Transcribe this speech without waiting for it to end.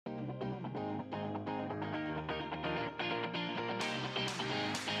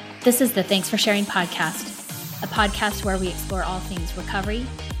This is the Thanks for Sharing podcast, a podcast where we explore all things recovery,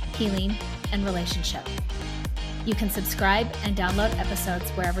 healing, and relationship. You can subscribe and download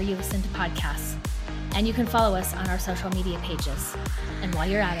episodes wherever you listen to podcasts, and you can follow us on our social media pages. And while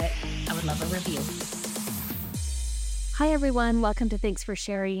you're at it, I would love a review. Hi, everyone. Welcome to Thanks for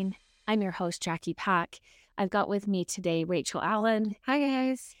Sharing. I'm your host, Jackie Pack. I've got with me today Rachel Allen. Hi,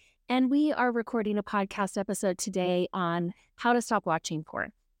 guys. And we are recording a podcast episode today on how to stop watching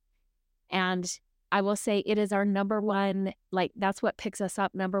porn. And I will say it is our number one, that's what picks us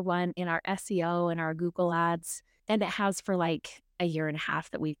up number one in our SEO and our Google ads. And it has for like a year and a half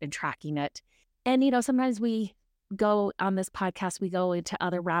that we've been tracking it. And, sometimes we go on this podcast, we go into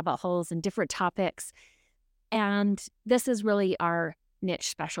other rabbit holes and different topics. And this is really our niche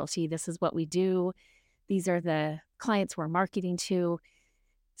specialty. This is what we do. These are the clients we're marketing to.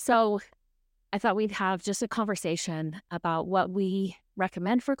 So I thought we'd have just a conversation about what we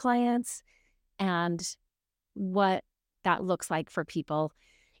recommend for clients and what that looks like for people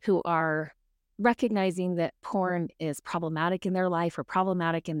who are recognizing that porn is problematic in their life or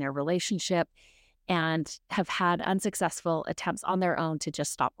problematic in their relationship and have had unsuccessful attempts on their own to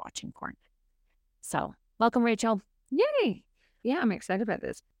just stop watching porn. So welcome, Rachel. Yay. Yeah, I'm excited about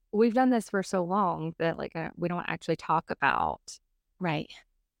this. We've done this for so long that we don't actually talk about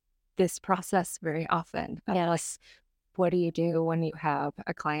this process very often. Yes. What do you do when you have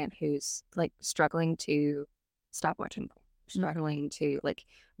a client who's struggling to stop watching porn, struggling to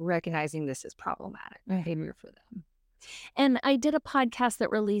recognizing this is problematic behavior for them? And I did a podcast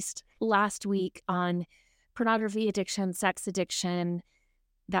that released last week on pornography addiction, sex addiction,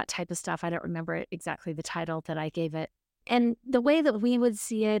 that type of stuff. I don't remember exactly the title that I gave it. And the way that we would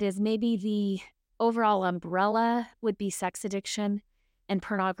see it is maybe the overall umbrella would be sex addiction, and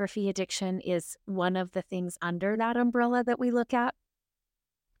pornography addiction is one of the things under that umbrella that we look at.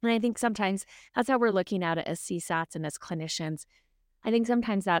 And I think sometimes that's how we're looking at it as CSATs and as clinicians. I think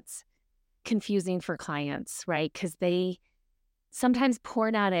sometimes that's confusing for clients, right? Because sometimes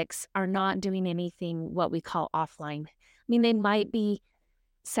porn addicts are not doing anything what we call offline. I mean, they might be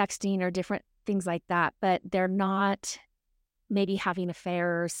sexting or different things like that, but they're not maybe having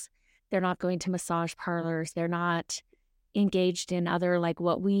affairs. They're not going to massage parlors. They're not engaged in other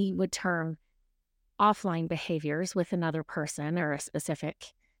what we would term offline behaviors with another person or a specific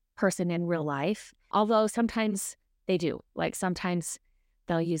person in real life. Although sometimes they do. Sometimes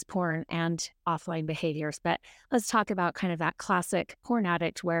they'll use porn and offline behaviors. But let's talk about kind of that classic porn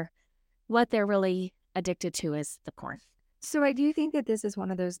addict where what they're really addicted to is the porn. So I do think that this is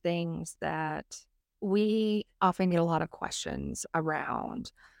one of those things that we often get a lot of questions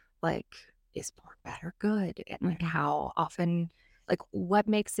around, is porn bad or good? And how often, what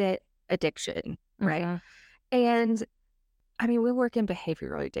makes it addiction, right? And I mean, we work in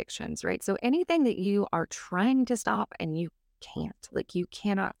behavioral addictions, right? So anything that you are trying to stop and you can't, you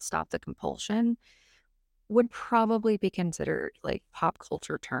cannot stop the compulsion, would probably be considered pop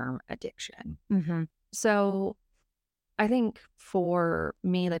culture term addiction. So I think for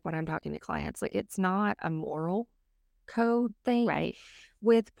me, when I'm talking to clients, it's not a moral code thing. Right.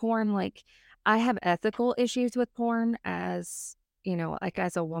 With porn, I have ethical issues with porn as,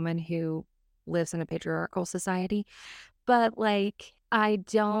 as a woman who lives in a patriarchal society. But I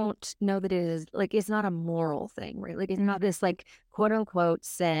don't know that it is it's not a moral thing, right? It's not this quote unquote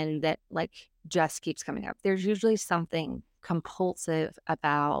sin that just keeps coming up. There's usually something compulsive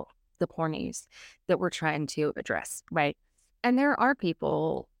about the porn use that we're trying to address. Right. And there are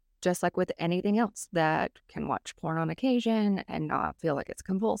people, just like with anything else, that can watch porn on occasion and not feel like it's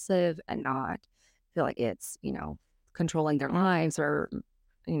compulsive and not feel like it's, controlling their lives or,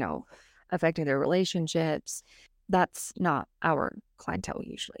 affecting their relationships. That's not our clientele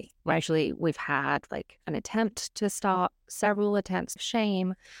usually. Right. Usually we've had an attempt to stop, several attempts of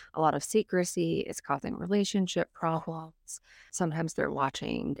shame, a lot of secrecy. It's causing relationship problems. Sometimes they're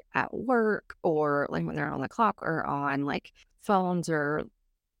watching at work or when they're on the clock or on phones or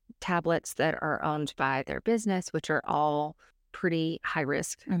tablets that are owned by their business, which are all pretty high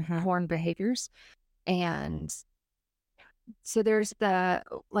risk porn behaviors. And so there's the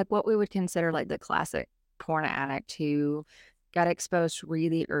what we would consider the classic porn addict who got exposed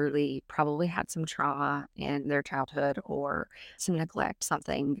really early, probably had some trauma in their childhood or some neglect,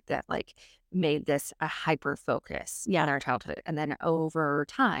 something that made this a hyper focus in their childhood. And then over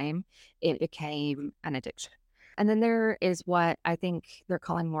time, it became an addiction. And then there is what I think they're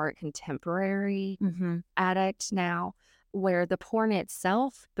calling more a contemporary addict now, where the porn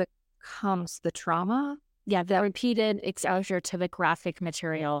itself becomes the trauma. Yeah, the repeated exposure to the graphic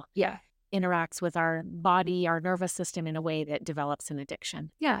material. Yeah. interacts with our body, our nervous system in a way that develops an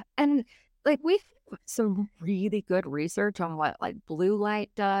addiction. Yeah. And like we've some really good research on what like blue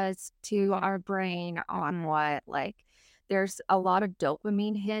light does to our brain, on what like there's a lot of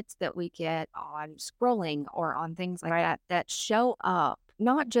dopamine hits that we get on scrolling or on things like that that show up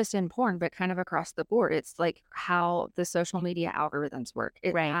not just in porn, but kind of across the board. It's like how the social media algorithms work.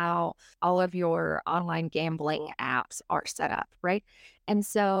 It's Right. how all of your online gambling apps are set up, right? And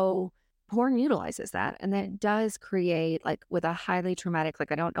so porn utilizes that, and that does create like with a highly traumatic,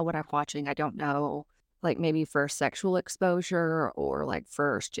 like I don't know what I'm watching. I don't know, like maybe first sexual exposure or like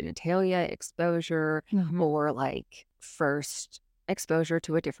first genitalia exposure or like first exposure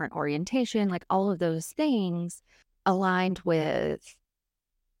to a different orientation, like all of those things aligned with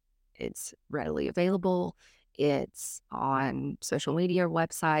it's readily available, it's on social media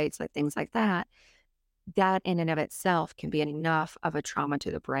websites, like things like that. That in and of itself can be enough of a trauma to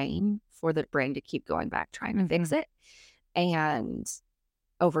the brain for the brain to keep going back trying to fix it. And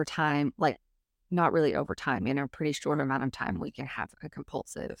over time, like not really over time, in a pretty short amount of time, we can have a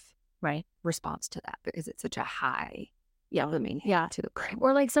compulsive Right. response to that because it's such a high dopamine hit Yeah. to the brain.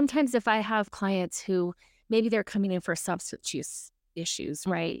 Or like sometimes if I have clients who maybe they're coming in for substance use issues,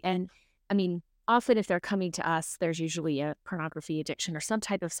 right? And I mean, often if they're coming to us, there's usually a pornography addiction or some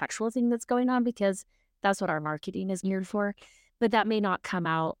type of sexual thing that's going on because that's what our marketing is geared for. But that may not come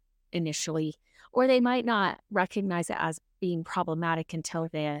out initially, or they might not recognize it as being problematic until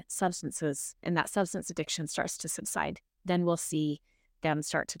the substances and that substance addiction starts to subside. Then we'll see them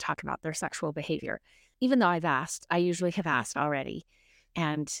start to talk about their sexual behavior. Even though I usually have asked already,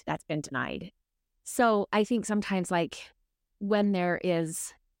 and that's been denied. So I think sometimes like when there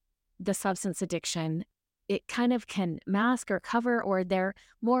is the substance addiction, it kind of can mask or cover, or they're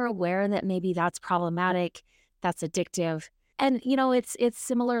more aware that maybe that's problematic, that's addictive. And, you know, it's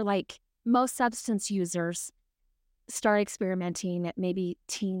similar, like most substance users start experimenting at maybe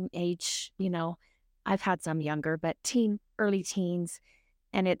teen age, you know, I've had some younger, but early teens.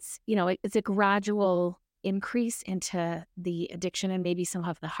 And it's, you know, it's a gradual increase into the addiction and maybe some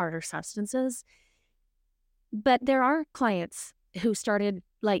of the harder substances. But there are clients who started,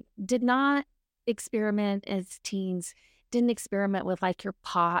 like, did not experiment as teens, didn't experiment with like your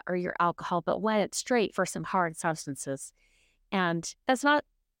pot or your alcohol, but went straight for some hard substances. And that's not,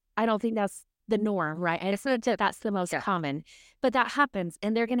 I don't think that's the norm, right? And it's not that that's the most common, but that happens.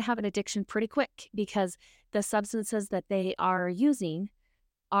 And they're going to have an addiction pretty quick because the substances that they are using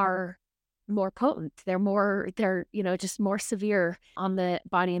are more potent. They're, you know, just more severe on the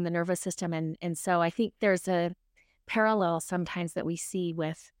body and the nervous system. And so I think there's a parallel sometimes that we see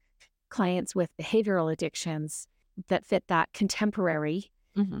with clients with behavioral addictions that fit that contemporary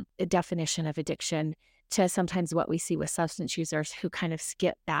definition of addiction to sometimes what we see with substance users who kind of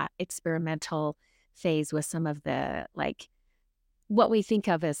skip that experimental phase with some of the, like, what we think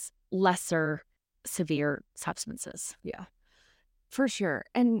of as lesser severe substances. Yeah, for sure.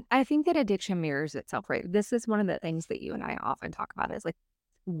 And I think that addiction mirrors itself, right? This is one of the things that you and I often talk about is like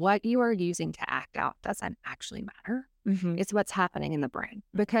what you are using to act out doesn't actually matter. It's what's happening in the brain,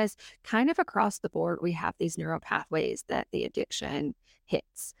 because kind of across the board, we have these neural pathways that the addiction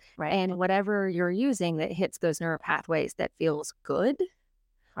hits. Right. And whatever you're using that hits those neural pathways that feels good,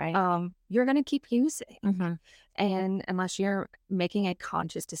 Right. you're going to keep using. And unless you're making a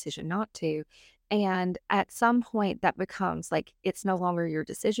conscious decision not to. And at some point that becomes like, it's no longer your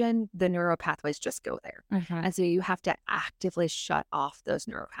decision. The neural pathways just go there. And so you have to actively shut off those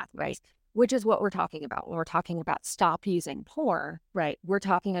neural pathways, which is what we're talking about. When we're talking about stop using porn, Right. we're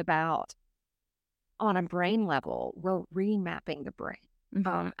talking about on a brain level, we're remapping the brain.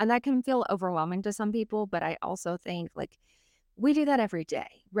 And that can feel overwhelming to some people, but I also think like we do that every day,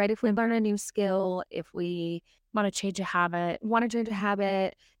 right? If we learn a new skill, if we want to change a habit,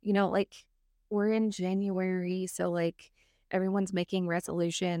 you know, like we're in January, so like everyone's making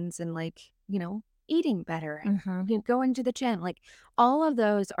resolutions and like, you know, eating better and you know, going to the gym, like all of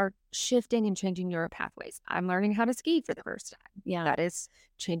those are shifting and changing neural pathways. I'm learning how to ski for the first time. Yeah. That is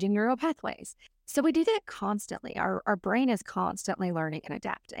changing neural pathways. So we do that constantly. Our brain is constantly learning and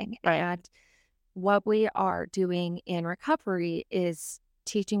adapting. Right. And what we are doing in recovery is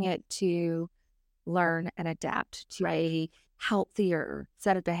teaching it to learn and adapt to a healthier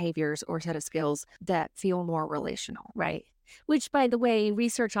set of behaviors or set of skills that feel more relational. Right. Which, by the way,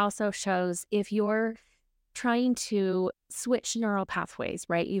 research also shows if you're trying to switch neural pathways,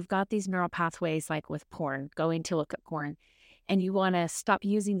 right? You've got these neural pathways like with porn, going to look at porn, and you want to stop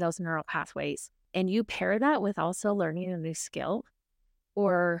using those neural pathways. And you pair that with also learning a new skill.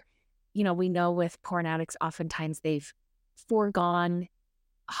 Or, you know, we know with porn addicts, oftentimes they've foregone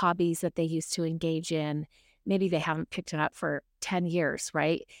hobbies that they used to engage in. Maybe they haven't picked it up for 10 years,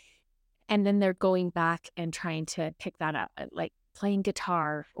 right? And then they're going back and trying to pick that up, like playing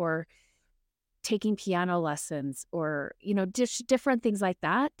guitar or taking piano lessons or, just different things like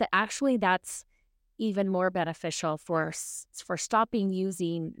that, that actually that's even more beneficial for stopping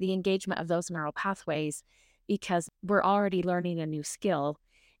using the engagement of those neural pathways because we're already learning a new skill,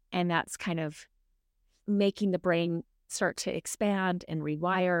 and that's kind of making the brain start to expand and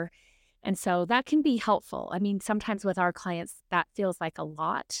rewire. And so that can be helpful. I mean, sometimes with our clients, that feels like a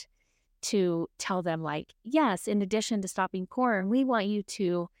lot to tell them, like, yes, in addition to stopping porn, we want you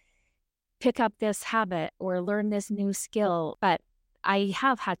to pick up this habit or learn this new skill. But I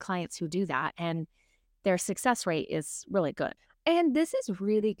have had clients who do that, and their success rate is really good. And this is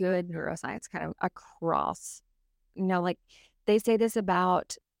really good neuroscience kind of across, like they say this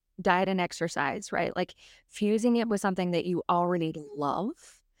about diet and exercise, right? Like fusing it with something that you already love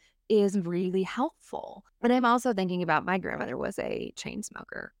is really helpful. And I'm also thinking about my grandmother was a chain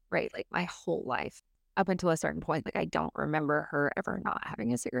smoker, right? Like my whole life up until a certain point, like I don't remember her ever not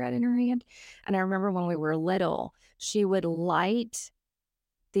having a cigarette in her hand. And I remember when we were little, she would light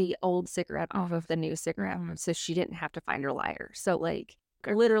the old cigarette off of the new cigarette so she didn't have to find her lighter. So like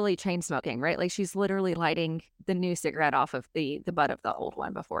literally chain smoking, right? Like she's literally lighting the new cigarette off of the butt of the old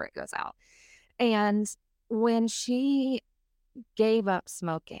one before it goes out. And when she gave up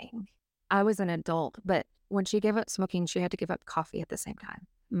smoking, I was an adult, but when she gave up smoking, she had to give up coffee at the same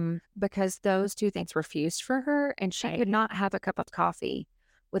time because those two things were fused for her, and she could not have a cup of coffee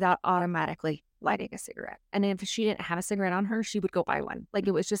without automatically lighting a cigarette. And if she didn't have a cigarette on her, she would go buy one. Like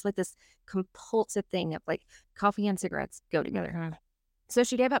it was just like this compulsive thing of like coffee and cigarettes go together. So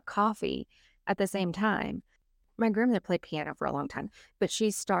she gave up coffee at the same time. My grandmother played piano for a long time, but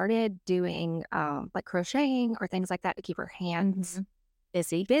she started doing like crocheting or things like that to keep her hands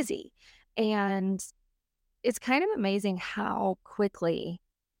busy. And it's kind of amazing how quickly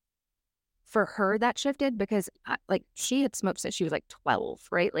for her that shifted, because like she had smoked since she was like 12,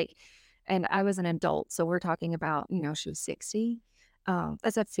 right? Like, and I was an adult. So we're talking about, she was 60.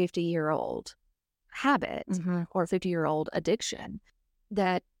 That's a 50-year-old habit or 50-year-old addiction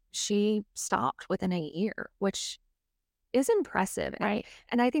that she stopped within a year, which is impressive. Right.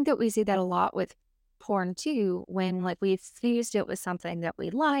 And I think that we see that a lot with porn too, when like we've fused it with something that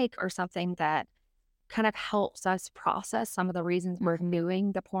we like or something that kind of helps us process some of the reasons we're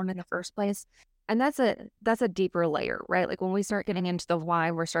doing the porn in the first place. And that's a deeper layer, right? Like when we start getting into the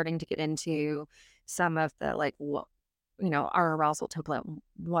why, we're starting to get into some of the like, our arousal template,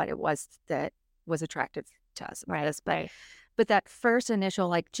 what it was that was attractive to us, right? But that first initial,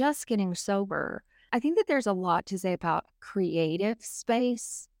 like just getting sober, I think that there's a lot to say about creative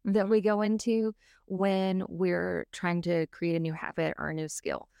space that we go into when we're trying to create a new habit or a new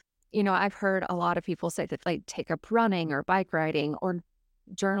skill. I've heard a lot of people say that like take up running or bike riding, or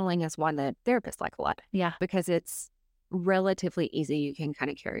journaling is one that therapists like a lot. Yeah. Because it's relatively easy. You can kind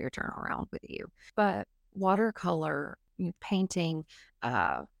of carry your journal around with you. But watercolor, painting,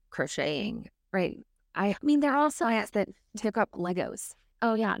 crocheting, right? I mean, there are also clients that took up Legos.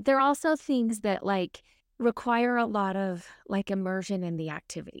 Oh, yeah. There are also things that like require a lot of like immersion in the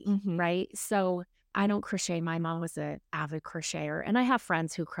activity, right? So I don't crochet. My mom was an avid crocheter, and I have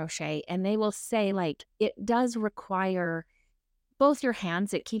friends who crochet, and they will say like it does require both your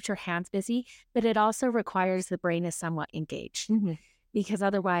hands. It keeps your hands busy, but it also requires the brain is somewhat engaged because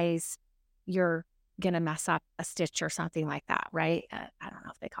otherwise you're going to mess up a stitch or something like that, right? I don't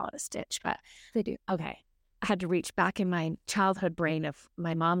know if they call it a stitch, but they do. Okay. I had to reach back in my childhood brain of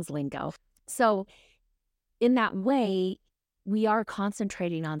my mom's lingo. So in that way, we are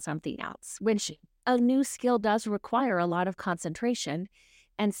concentrating on something else, which a new skill does require a lot of concentration.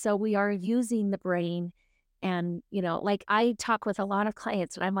 And so we are using the brain. And, like I talk with a lot of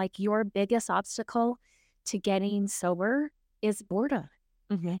clients and I'm like, your biggest obstacle to getting sober is boredom.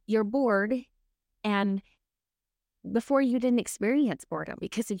 You're bored. And before you didn't experience boredom,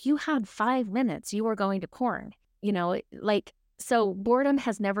 because if you had 5 minutes, you were going to porn, so boredom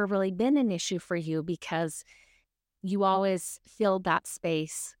has never really been an issue for you because you always filled that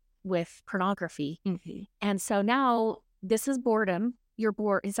space with pornography. And so now this is boredom. You're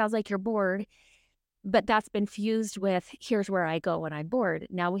bored. It sounds like you're bored, but that's been fused with here's where I go when I'm bored.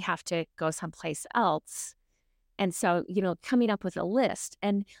 Now we have to go someplace else. And so, coming up with a list,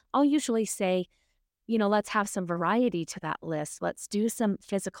 and I'll usually say, let's have some variety to that list. Let's do some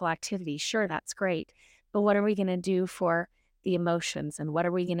physical activity. Sure, that's great. But what are we going to do for the emotions? And what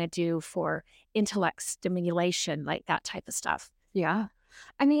are we going to do for intellect stimulation, like that type of stuff? Yeah.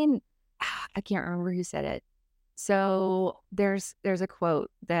 I mean, I can't remember who said it. So there's a quote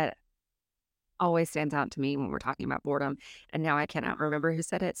that always stands out to me when we're talking about boredom, and now I cannot remember who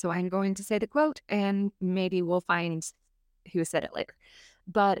said it. So I'm going to say the quote, and maybe we'll find who said it later.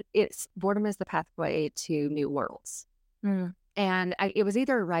 But it's boredom is the pathway to new worlds. Mm. And it was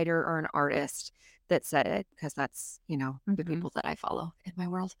either a writer or an artist that said it, because that's, the Mhm. people that I follow in my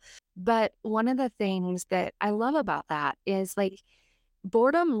world. But one of the things that I love about that is like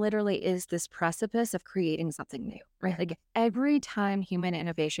boredom literally is this precipice of creating something new, right? Like every time human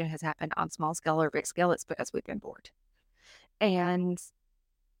innovation has happened on small scale or big scale, it's because we've been bored. And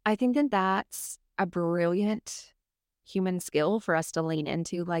I think that that's a brilliant human skill for us to lean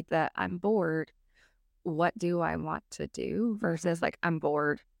into, like that I'm bored. What do I want to do versus like I'm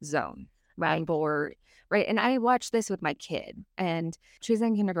bored zone. Right. I'm bored. Right. And I watched this with my kid, and she's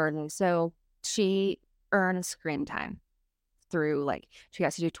in kindergarten. So she earns screen time through, like, she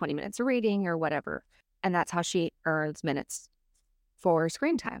has to do 20 minutes of reading or whatever. And that's how she earns minutes for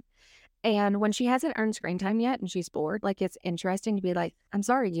screen time. And when she hasn't earned screen time yet and she's bored, like, it's interesting to be like, I'm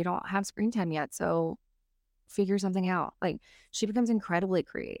sorry, you don't have screen time yet. So figure something out. Like, she becomes incredibly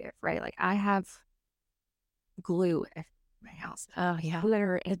creative, right? Like, I have glue at my house. Oh, yeah.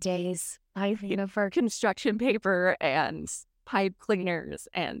 Glitter The days. for construction paper and pipe cleaners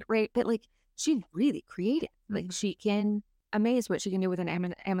and, right. But like, she's really creative. Like, she can amaze what she can do with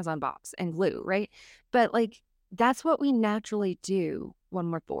an Amazon box and glue, right? But like, that's what we naturally do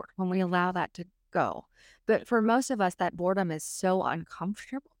when we're bored, when we allow that to go. But for most of us, that boredom is so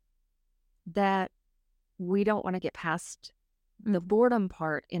uncomfortable that we don't want to get past the boredom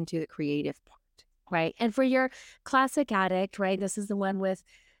part into the creative part. Right. And for your classic addict, right, this is the one with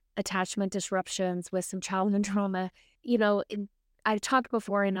attachment disruptions, with some childhood trauma. I've talked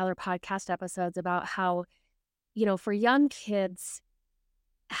before in other podcast episodes about how, for young kids,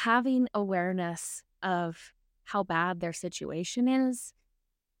 having awareness of how bad their situation is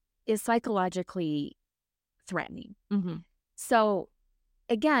psychologically threatening. Mm-hmm. So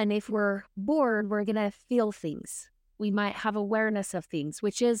again, if we're bored, we're going to feel things. We might have awareness of things,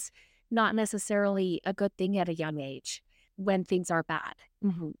 which is not necessarily a good thing at a young age when things are bad.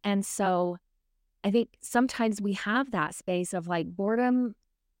 Mm-hmm. And so I think sometimes we have that space of like boredom,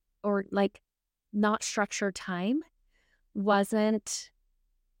 or like not structured time wasn't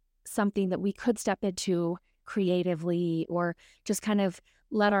something that we could step into creatively, or just kind of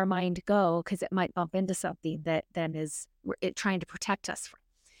let our mind go, because it might bump into something that then is it trying to protect us from.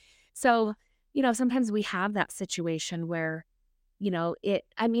 So, sometimes we have that situation where,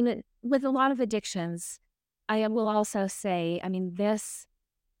 with a lot of addictions, I will also say, this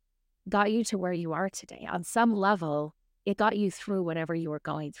got you to where you are today. On some level, it got you through whatever you were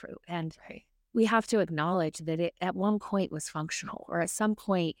going through. And we have to acknowledge that it at one point was functional, or at some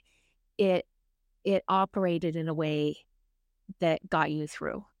point it operated in a way that got you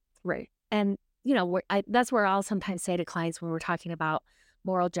through. Right. And, that's where I'll sometimes say to clients when we're talking about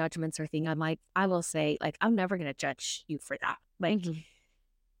moral judgments or thing, I will say, like, I'm never going to judge you for that. Like, Mm-hmm.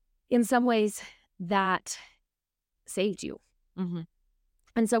 in some ways that saved you. Mm-hmm.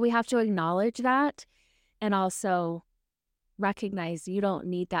 And so we have to acknowledge that, and also recognize you don't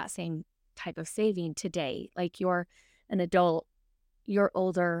need that same type of saving today. Like, you're an adult, you're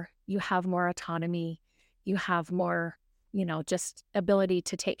older, you have more autonomy, you have more, just ability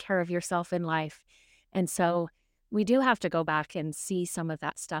to take care of yourself in life. And so we do have to go back and see some of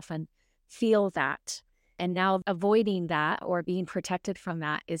that stuff and feel that. And now avoiding that or being protected from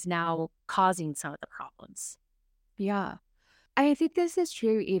that is now causing some of the problems. Yeah. I think this is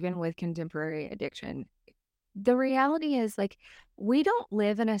true even with contemporary addiction. The reality is, like, we don't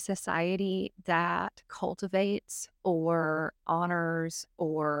live in a society that cultivates or honors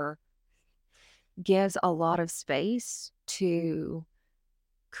or gives a lot of space to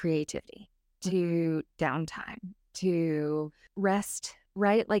creativity, to downtime, to rest,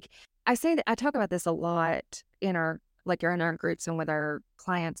 right? Like, I say that I talk about this a lot in our groups and with our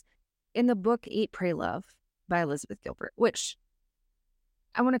clients. In the book Eat, Pray, Love by Elizabeth Gilbert, which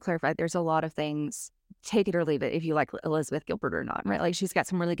I want to clarify, there's a lot of things, take it or leave it if you like Elizabeth Gilbert or not, right? Like, she's got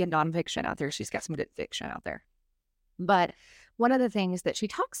some really good nonfiction out there. She's got some good fiction out there. But one of the things that she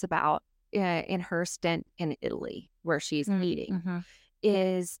talks about in her stint in Italy, where she's eating,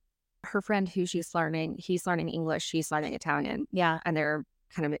 is her friend who he's learning English, she's learning Italian. Yeah. And they're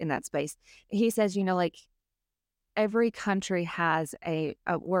kind of in that space. He says, like, every country has a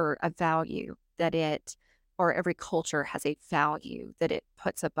word, a value that it, or every culture has a value that it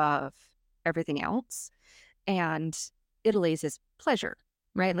puts above everything else. And Italy's is pleasure,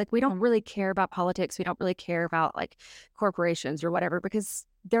 right? Like, we don't really care about politics. We don't really care about like corporations or whatever, because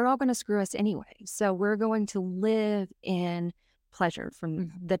they're all going to screw us anyway. So we're going to live in pleasure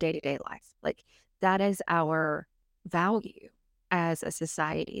from the day-to-day life. Like that is our value as a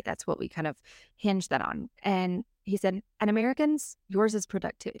society. That's what we kind of hinge that on. And he said, and Americans, yours is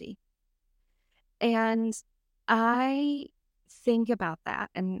productivity. And I think about that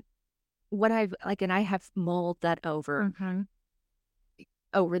and what I've like, and I have mulled that over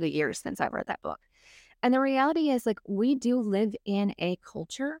the years since I read that book. And the reality is, like, we do live in a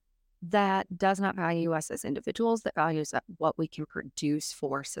culture that does not value us as individuals, that values what we can produce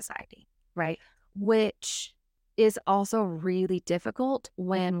for society, right? Which is also really difficult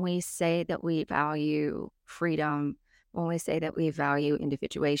when we say that we value freedom, when we say that we value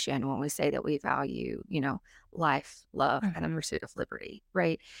individuation, when we say that we value, life, love, and the pursuit of liberty,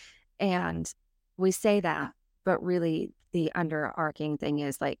 right? And we say that, but really the underarching thing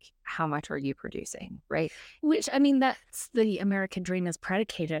is like, how much are you producing, right? Which, I mean, that's the American dream is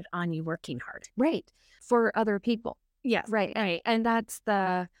predicated on you working hard. Right. For other people. Yes. Right. Right. And that's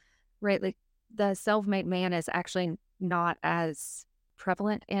like the self-made man is actually not as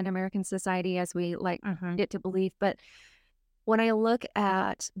prevalent in American society as we like it to believe. But when I look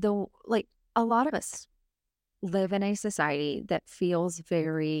at a lot of us live in a society that feels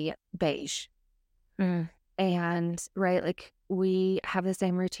very beige. And right, like we have the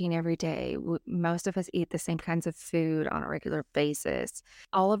same routine every day. Most of us eat the same kinds of food on a regular basis.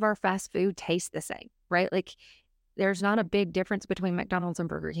 All of our fast food tastes the same, right? Like there's not a big difference between McDonald's and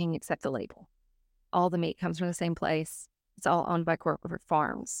Burger King except the label. All the meat comes from the same place. It's all owned by corporate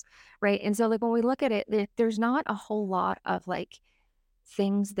farms, right? And so like when we look at it, there's not a whole lot of like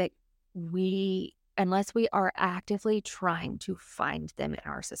things that unless we are actively trying to find them in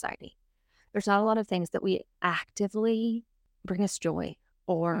our society. There's not a lot of things that we actively bring us joy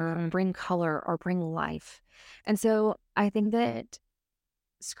or bring color or bring life. And so I think that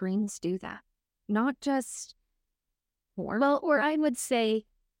screens do that. Not just porn. Well, or I would say,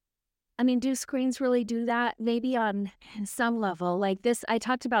 I mean, do screens really do that? Maybe on some level. Like this, I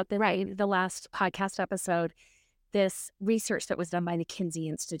talked about the last podcast episode, this research that was done by the Kinsey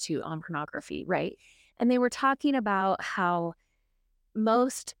Institute on pornography, right? And they were talking about how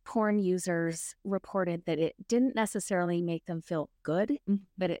most porn users reported that it didn't necessarily make them feel good,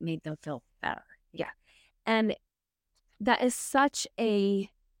 but it made them feel better. Yeah. And that is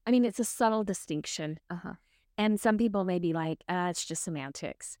it's a subtle distinction. And some people may be like, it's just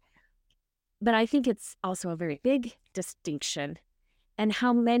semantics. But I think it's also a very big distinction. And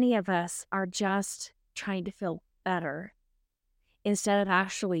how many of us are just trying to feel better instead of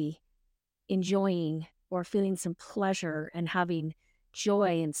actually enjoying or feeling some pleasure and having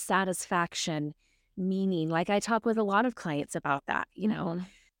joy and satisfaction, meaning. Like I talk with a lot of clients about that,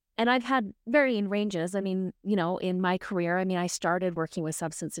 and I've had varying ranges. I mean, in my career, I started working with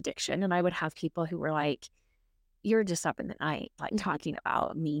substance addiction, and I would have people who were like, you're just up in the night, like talking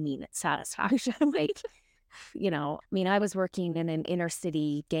about meaning and satisfaction. I was working in an inner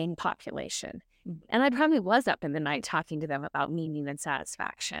city gang population, and I probably was up in the night talking to them about meaning and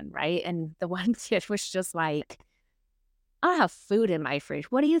satisfaction, right? And the one kid was just like, I have food in my fridge.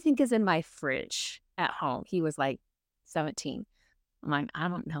 What do you think is in my fridge at home? He was like 17. I'm like, I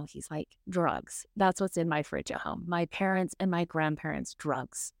don't know. He's like, drugs. That's what's in my fridge at home. My parents and my grandparents'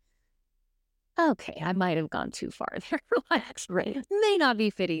 drugs. Okay, I might have gone too far there. Right. May not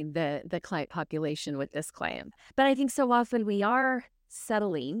be fitting the client population with this client. But I think so often we are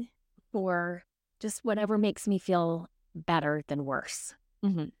settling for just whatever makes me feel better than worse.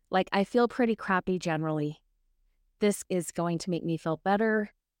 Like I feel pretty crappy generally. This is going to make me feel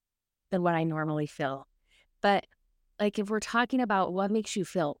better than what I normally feel. But like if we're talking about what makes you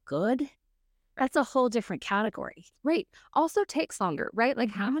feel good, that's a whole different category. Right. Also takes longer, right?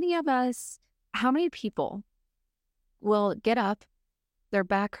 Like how many people will get up, their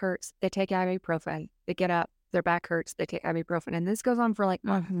back hurts, they take ibuprofen, they get up, their back hurts, they take ibuprofen. And this goes on for like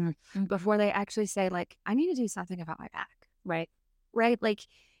months before they actually say like, I need to do something about my back. Right. Right. Like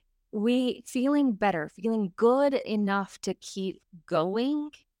we feeling better, feeling good enough to keep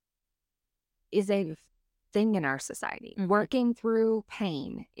going is a thing in our society. Working through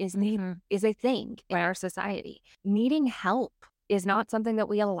pain is a thing in our society. Needing help is not something that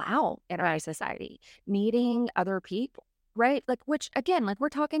we allow in our society. Needing other people, right? Like, which again, like we're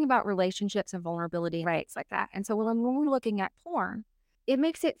talking about relationships and vulnerability, right? It's like that. And so when we're looking at porn, it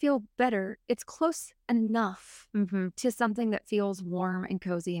makes it feel better. It's close enough to something that feels warm and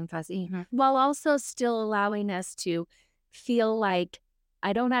cozy and fuzzy. While also still allowing us to feel like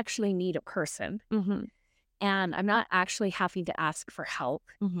I don't actually need a person. And I'm not actually having to ask for help.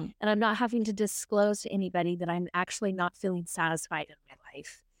 And I'm not having to disclose to anybody that I'm actually not feeling satisfied in my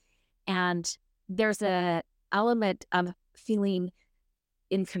life. And there's a element of feeling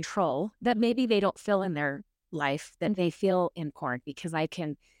in control that maybe they don't feel in their life that they feel in porn, because I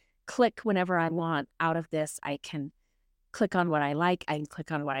can click whenever I want out of this. I can click on what I like. I can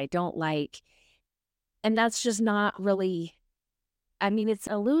click on what I don't like. And that's just not really, I mean, it's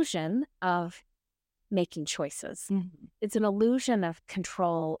an illusion of making choices. Mm-hmm. It's an illusion of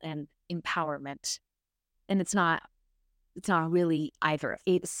control and empowerment. And it's not really either.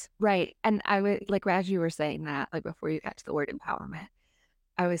 It's right. And I would, like, as you were saying that, like before you got to the word empowerment,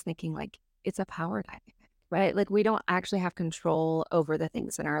 I was thinking like it's a power dynamic, right? Like we don't actually have control over the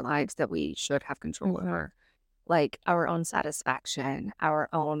things in our lives that we should have control over, like our own satisfaction, our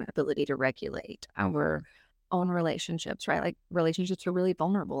own ability to regulate, our own relationships, right? Like relationships are really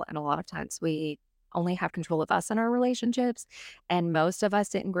vulnerable. And a lot of times we only have control of us in our relationships. And most of us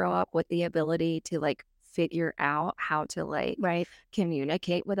didn't grow up with the ability to like figure out how to like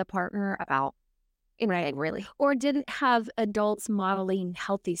communicate with a partner about anything really. Or didn't have adults modeling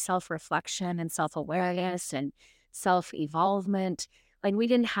healthy self-reflection and self-awareness and self-evolvement. Like we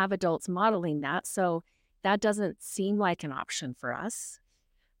didn't have adults modeling that. So that doesn't seem like an option for us.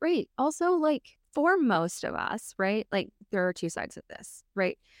 Right. Also, like for most of us, right? Like there are two sides of this,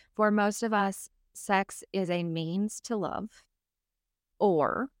 right? For most of us, sex is a means to love,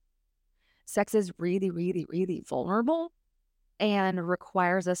 or sex is really, really, really vulnerable and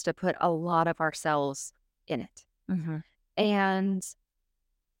requires us to put a lot of ourselves in it. Mm-hmm. And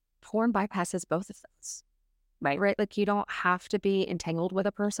porn bypasses both of those. Right? Like you don't have to be entangled with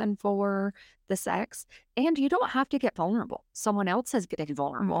a person for the sex, and you don't have to get vulnerable. Someone else is getting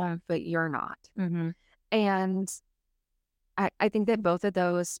vulnerable, but you're not. And I think that both of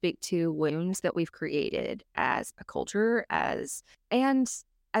those speak to wounds that we've created as a culture, and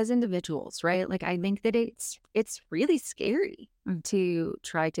as individuals, right? Like I think that it's really scary to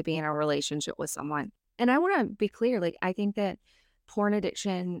try to be in a relationship with someone. And I want to be clear, like I think that porn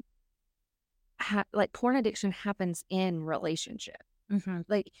addiction happens in relationship.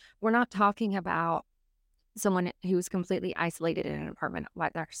 Like we're not talking about someone who's completely isolated in an apartment by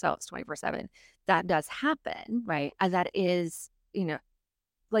themselves 24/7. That does happen, right? And that is,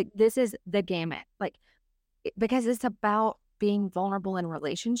 like this is the gamut, like because it's about being vulnerable in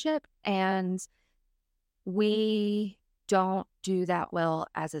relationship, and we don't do that well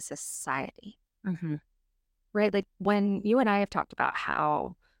as a society, right? Like when you and I have talked about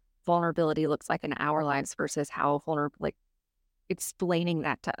how vulnerability looks like in our lives versus how vulnerable, like explaining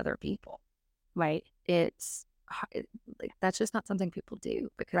that to other people, right? It's like that's just not something people do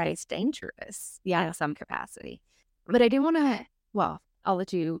because it's dangerous, in some capacity. But I do want to, well, I'll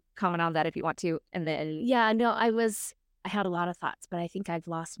let you comment on that if you want to, and then I had a lot of thoughts, but I think I've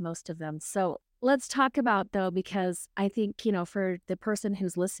lost most of them. So let's talk about though, because I think, for the person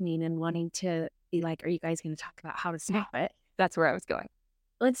who's listening and wanting to be like, are you guys going to talk about how to stop it? That's where I was going.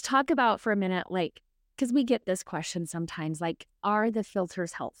 Let's talk about for a minute, like, because we get this question sometimes, like, are the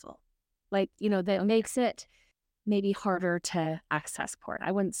filters helpful? Like, that makes it maybe harder to access porn.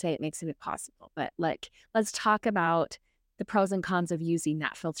 I wouldn't say it makes it impossible, but like, let's talk about the pros and cons of using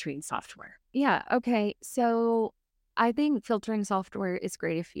that filtering software. Yeah. Okay. So I think filtering software is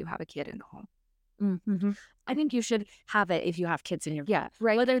great if you have a kid in the home. I think you should have it if you have kids in your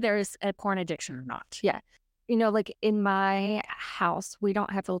right. Whether there's a porn addiction or not. Yeah. Like in my house, we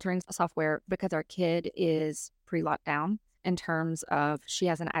don't have filtering software because our kid is pre-locked down in terms of she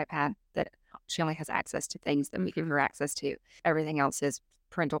has an iPad that she only has access to things that we give her access to. Everything else is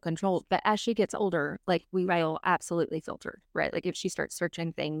parental control. But as she gets older, like we will absolutely filter, right? Like if she starts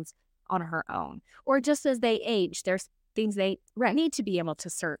searching things on her own, or just as they age, there's things they need to be able to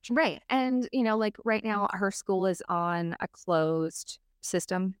search. Right. And, like right now her school is on a closed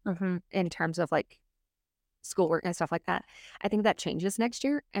system in terms of like schoolwork and stuff like that. I think that changes next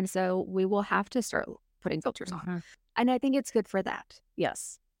year. And so we will have to start putting filters on. And I think it's good for that.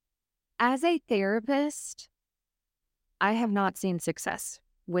 Yes. As a therapist, I have not seen success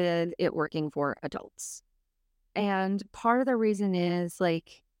with it working for adults. And part of the reason is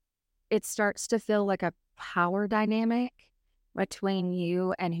like, it starts to feel like a power dynamic between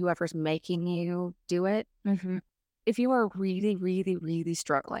you and whoever's making you do it. If you are really, really, really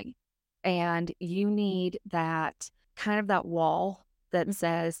struggling and you need that kind of that wall that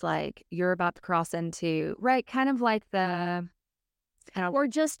says like you're about to cross into, right, kind of like the or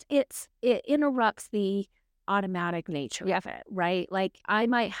just it interrupts the automatic nature of it, right? Like I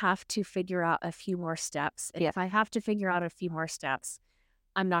might have to figure out a few more steps. And if I have to figure out a few more steps,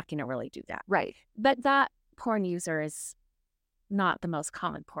 I'm not going to really do that. Right. But that porn user is not the most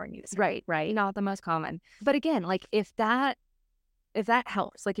common porn user. Right. Not the most common. But again, like if that if that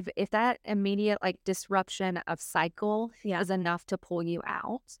helps, like if that immediate like disruption of cycle Yeah. is enough to pull you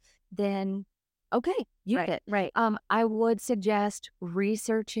out, then okay, use Right. it. Right. I would suggest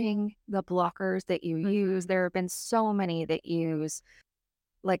researching the blockers that you use. There have been so many that use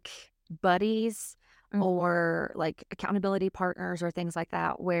like buddies Mhm. or like accountability partners or things like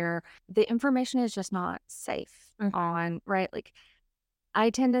that, where the information is just not safe Mhm. on, right? Like I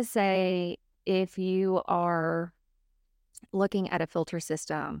tend to say if you are looking at a filter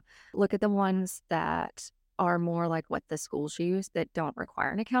system, look at the ones that are more like what the schools use that don't require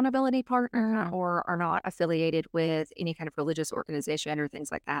an accountability partner or are not affiliated with any kind of religious organization or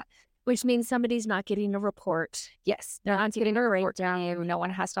things like that. Which means somebody's not getting a report. Yes, They're not getting a breakdown. no one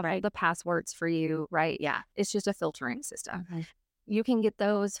has to hold the passwords for you, right? Yeah. It's just a filtering system. Mhm. You can get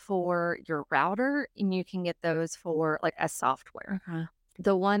those for your router and you can get those for like a software.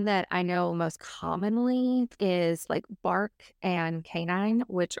 The one that I know most commonly is like Bark and Canine,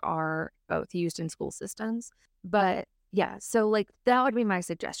 which are both used in school systems. But yeah, so like that would be my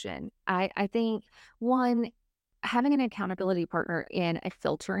suggestion. I think one, having an accountability partner in a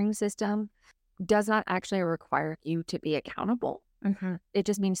filtering system does not actually require you to be accountable. It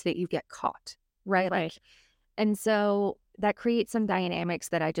just means that you get caught, right? Right. And so that creates some dynamics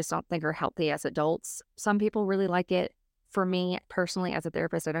that I just don't think are healthy as adults. Some people really like it. For me personally, as a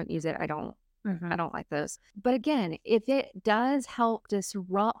therapist, I don't use it. I don't like those. But again, if it does help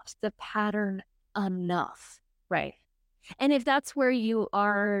disrupt the pattern enough, Right. And if that's where you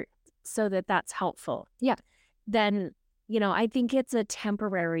are so that that's helpful. Yeah. Then, I think it's a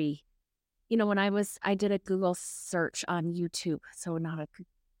temporary, when I did a Google search on YouTube. So not a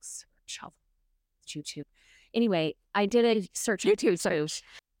Google search, YouTube. Anyway, I did a search YouTube search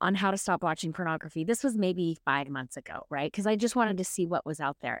on how to stop watching pornography. This was maybe 5 months ago, right? Because I just wanted to see what was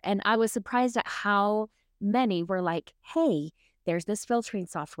out there. And I was surprised at how many were like, hey, there's this filtering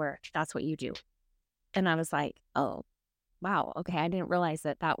software. That's what you do. And I was like, oh, wow. Okay. I didn't realize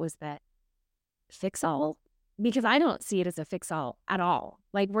that was the fix all, because I don't see it as a fix all at all.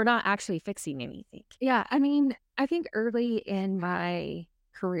 Like we're not actually fixing anything. Yeah. I mean, I think early in my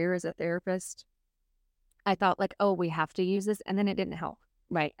career as a therapist, I thought like, oh, we have to use this. And then it didn't help.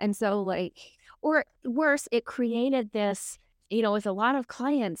 Right. And so like, or worse, it created this, with a lot of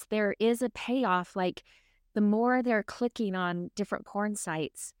clients, there is a payoff. Like the more they're clicking on different porn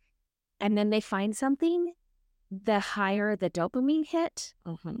sites and then they find something, the higher the dopamine hit.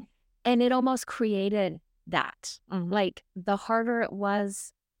 And it almost created that. Like the harder it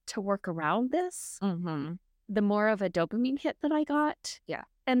was to work around this, the more of a dopamine hit that I got. Yeah.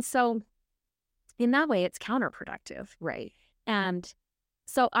 And so in that way, it's counterproductive. Right. And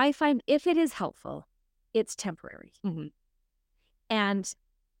so I find if it is helpful, it's temporary. And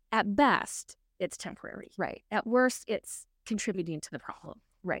at best, it's temporary. Right. At worst, it's contributing to the problem.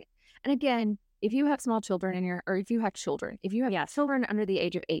 Right. And again, if you have small children if you have children under the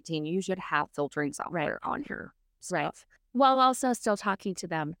age of 18, you should have filtering software on your stuff. Right. While also still talking to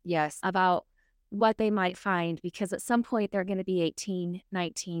them about what they might find, because at some point they're going to be 18,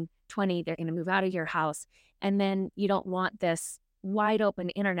 19, 20, they're going to move out of your house. And then you don't want this wide open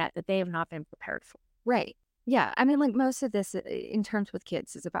internet that they have not been prepared for. Right. Yeah. I mean, like most of this in terms with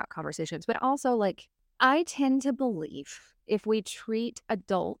kids is about conversations, but also like I tend to believe if we treat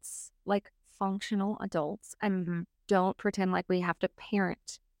adults like functional adults and don't pretend like we have to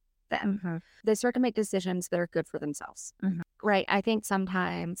parent them, they start to make decisions that are good for themselves. Right. I think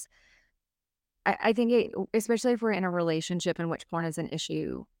sometimes, I think especially if we're in a relationship in which porn is an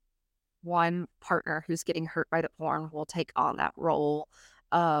issue, one partner who's getting hurt by the porn will take on that role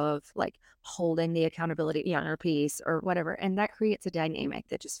of like holding the accountability on her piece or whatever. And that creates a dynamic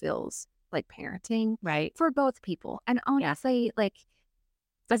that just feels like parenting for both people. And honestly, like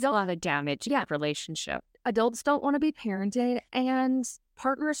there's a lot of damage in that relationship. Adults don't want to be parented and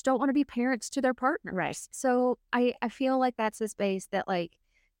partners don't want to be parents to their partner. Right. So I feel like that's the space that like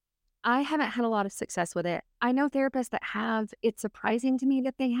I haven't had a lot of success with it. I know therapists that have. It's surprising to me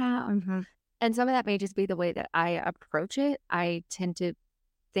that they have. And some of that may just be the way that I approach it. I tend to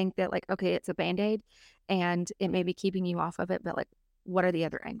think that like, okay, it's a Band-Aid and it may be keeping you off of it, but like, what are the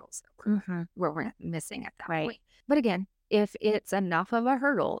other angles that we're missing at that point? But again, if it's enough of a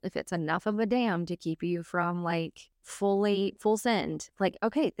hurdle, if it's enough of a dam to keep you from like full send, like,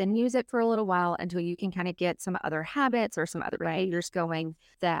 okay, then use it for a little while until you can kind of get some other habits or some other behaviors going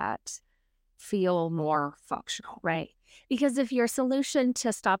that feel more functional. Right. Because if your solution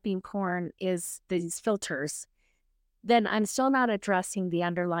to stopping porn is these filters, then I'm still not addressing the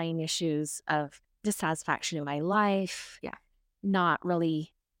underlying issues of dissatisfaction in my life. Yeah. Not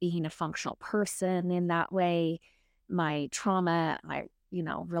really being a functional person in that way. my trauma, my,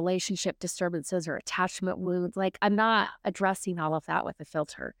 relationship disturbances or attachment wounds. Like, I'm not addressing all of that with a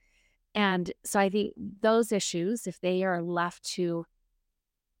filter. And so I think those issues, if they are left to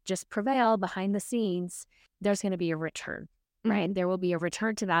just prevail behind the scenes, there's going to be a return, right? There will be a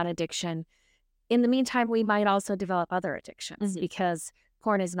return to that addiction. In the meantime, we might also develop other addictions because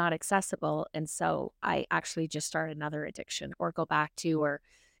porn is not accessible. And so I actually just start another addiction or go back to, or,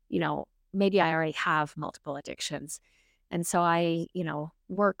 maybe I already have multiple addictions. And so I,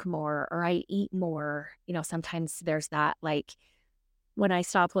 work more or I eat more. Sometimes there's that, like, when I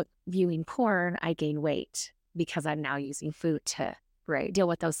stop viewing porn, I gain weight because I'm now using food to deal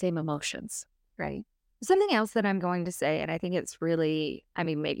with those same emotions. Right. Something else that I'm going to say, and I think it's really,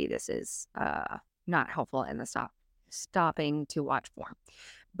 maybe this is not helpful in the stopping to watch porn,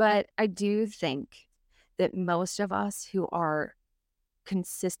 but I do think that most of us who are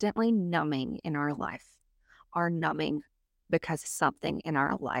consistently numbing in our life are numbing because of something in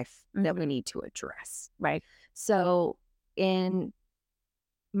our life that we need to address. Right. So in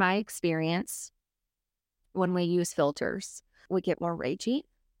my experience, when we use filters, we get more ragey,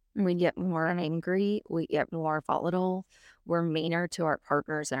 we get more angry, we get more volatile, we're meaner to our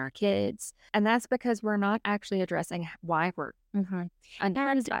partners and our kids. And that's because we're not actually addressing why we're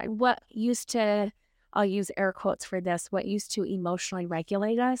unsatisfied. And what used to, I'll use air quotes for this, what used to emotionally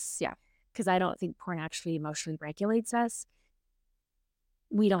regulate us. Yeah. Because I don't think porn actually emotionally regulates us.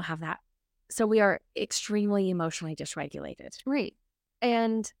 We don't have that. So we are extremely emotionally dysregulated. Right.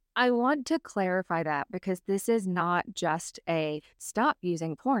 And I want to clarify that because this is not just a stop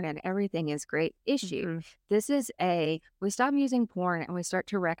using porn and everything is great issue. This is we stop using porn and we start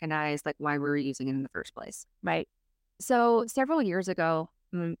to recognize like why we were using it in the first place. Right. So several years ago,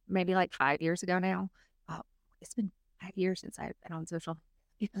 maybe like 5 years ago now, it's been 5 years since I've been on social.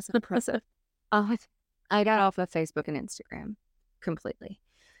 That's impressive. I got off of Facebook and Instagram completely.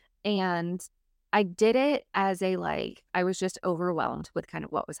 And I did it as I was just overwhelmed with kind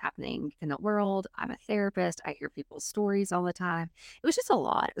of what was happening in the world. I'm a therapist. I hear people's stories all the time. It was just a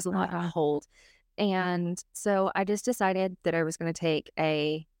lot. It was a lot to hold. And so I just decided that I was going to take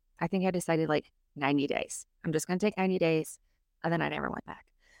I think I decided 90 days. I'm just going to take 90 days. And then I never went back.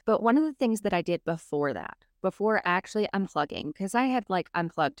 But one of the things that I did before that, before actually unplugging, because I had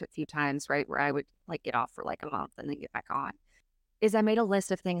unplugged a few times, right, where I would get off for a month and then get back on, is I made a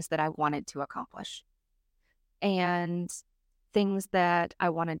list of things that I wanted to accomplish and things that I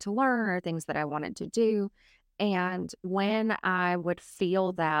wanted to learn or things that I wanted to do. And when I would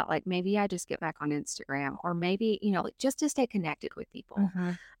feel that, maybe I just get back on Instagram or maybe, just to stay connected with people,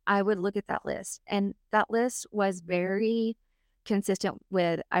 I would look at that list. And that list was very consistent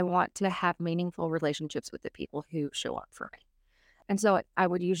with, I want to have meaningful relationships with the people who show up for me. And so I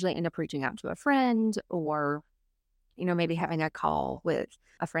would usually end up reaching out to a friend or maybe having a call with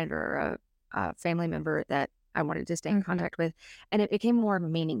a friend or a family member that I wanted to stay in contact with. And it became more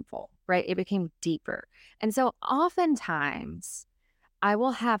meaningful, right? It became deeper. And so oftentimes I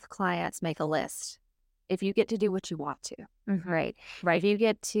will have clients make a list. If you get to do what you want to, right? If you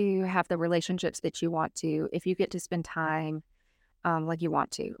get to have the relationships that you want to, if you get to spend time like you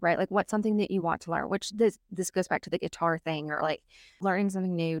want to, right? What's something that you want to learn, which this goes back to the guitar thing or learning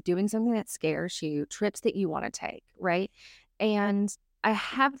something new, doing something that scares you, trips that you want to take, right? And I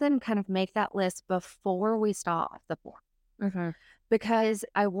have them kind of make that list before we start the porn because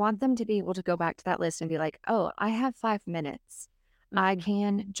I want them to be able to go back to that list and be like, oh, I have 5 minutes. I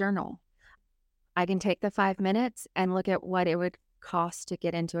can journal. I can take the 5 minutes and look at what it would cost to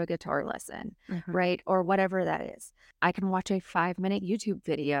get into a guitar lesson, right? Or whatever that is. I can watch a 5-minute YouTube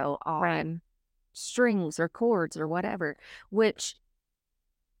video on strings or chords or whatever, which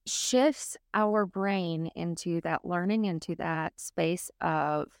shifts our brain into that learning, into that space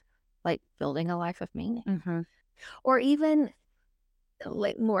of building a life of meaning. Or even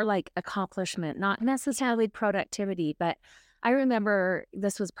more accomplishment, not necessarily productivity, but I remember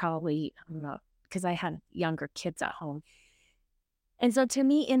this was probably, I don't know, because I had younger kids at home. And so to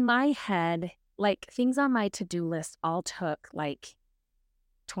me, in my head, things on my to-do list all took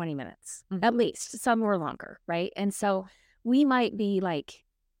 20 minutes, at least. Some were longer, right? And so we might be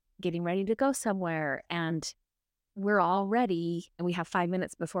getting ready to go somewhere and we're all ready and we have 5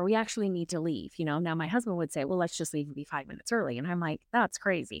 minutes before we actually need to leave. Now my husband would say, well, let's just leave and be 5 minutes early. And I'm like, that's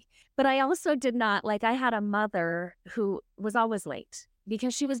crazy. But I also did not, I had a mother who was always late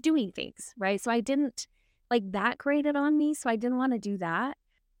because she was doing things, right? So I didn't, that grated on me, so I didn't want to do that.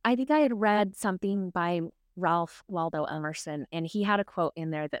 I think I had read something by Ralph Waldo Emerson, and he had a quote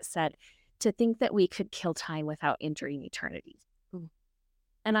in there that said, to think that we could kill time without injuring eternity.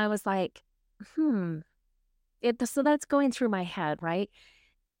 And I was like, So that's going through my head, right?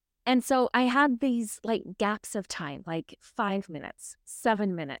 And so I had these like gaps of time, like 5 minutes,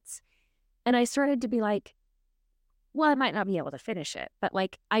 7 minutes. And I started to be like, well, I might not be able to finish it, but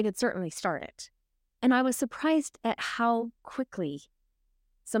like I could certainly start it. And I was surprised at how quickly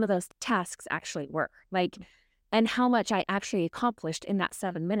some of those tasks actually were, like, and how much I actually accomplished in that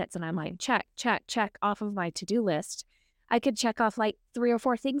 7 minutes. And I'm like, check, check, check off of my to-do list. I could check off like 3 or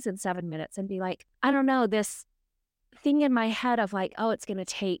 4 things in 7 minutes and be like, I don't know, this thing in my head of like, oh, it's going to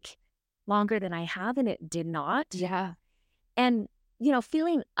take longer than I have. And it did not. Yeah. And,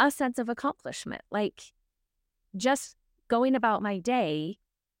 feeling a sense of accomplishment, like just going about my day,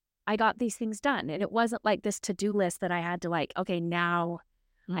 I got these things done. And it wasn't like this to-do list that I had to like, okay, now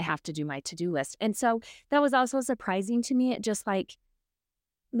I have to do my to-do list. And so that was also surprising to me. It just like,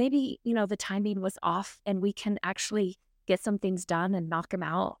 maybe, the timing was off and we can actually get some things done and knock them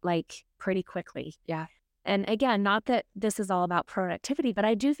out like pretty quickly. Yeah. And again, not that this is all about productivity, but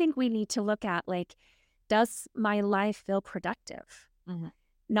I do think we need to look at like, does my life feel productive? Mm-hmm.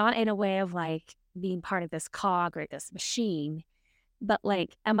 Not in a way of like being part of this cog or this machine, but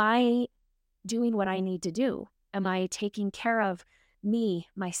like, am I doing what I need to do? Am I taking care of me,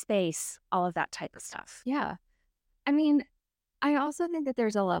 my space, all of that type of stuff? Yeah. I mean, I also think that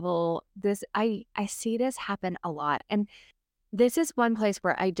there's a level, I see this happen a lot. And this is one place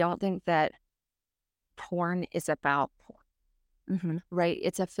where I don't think that porn is about porn, right?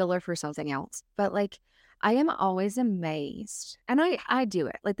 It's a filler for something else. But like, I am always amazed, and I do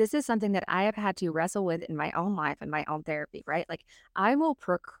it. Like, this is something that I have had to wrestle with in my own life and my own therapy, right? Like, I will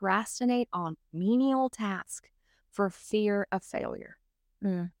procrastinate on menial tasks for fear of failure,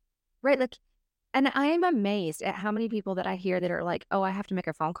 right? Like, and I am amazed at how many people that I hear that are like, oh, I have to make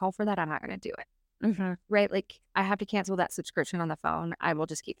a phone call for that. I'm not going to do it. Right? Like, I have to cancel that subscription on the phone. I will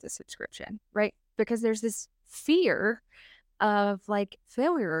just keep the subscription, right? Because there's this fear of like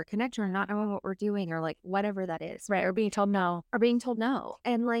failure or connection or not knowing what we're doing or like whatever that is. Right. Or being told no.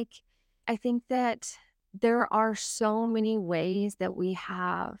 And like, I think that there are so many ways that we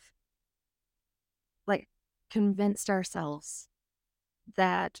have like convinced ourselves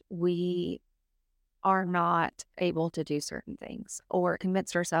that we are not able to do certain things, or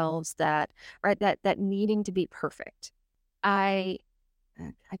convinced ourselves that, right, that needing to be perfect.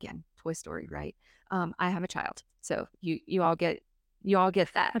 Again, Toy Story, right? I have a child, so you all get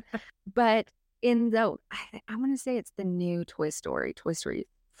that. But in the, I want to say it's the new Toy Story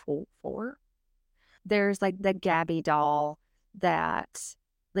 4. There's like the Gabby doll that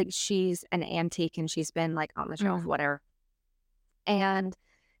like she's an antique and she's been like on the shelf, whatever. And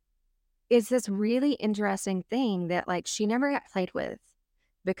it's this really interesting thing that like she never got played with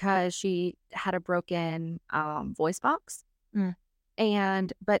because she had a broken voice box.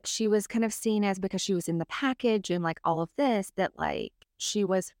 But she was kind of seen as, because she was in the package and like all of this, that like she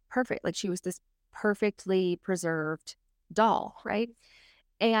was perfect. Like she was this perfectly preserved doll, right?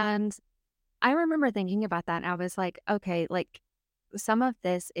 And I remember thinking about that and I was like, okay, like some of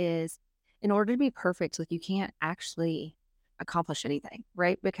this is, in order to be perfect, like you can't actually accomplish anything,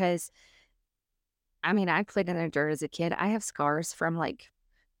 right? Because I mean, I played in the dirt as a kid. I have scars from like,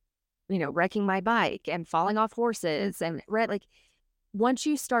 wrecking my bike and falling off horses, and right, like once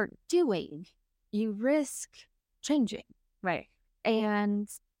you start doing, you risk changing. Right. And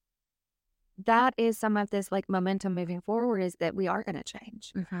that is some of this like momentum moving forward, is that we are going to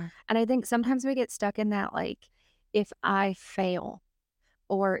change. And I think sometimes we get stuck in that, like, if I fail,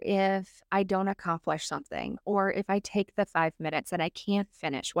 or if I don't accomplish something, or if I take the 5 minutes and I can't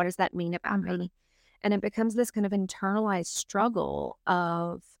finish, what does that mean about me? And it becomes this kind of internalized struggle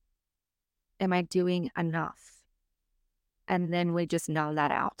of, am I doing enough? And then we just numb that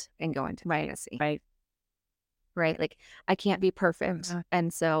out and go into fantasy. Right? Like, I can't be perfect.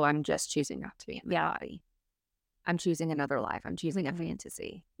 And so I'm just choosing not to be in my body. I'm choosing another life. I'm choosing a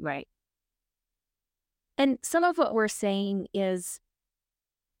fantasy. Right. And some of what we're saying is,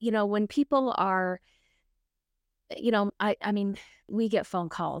 when people are, I mean, we get phone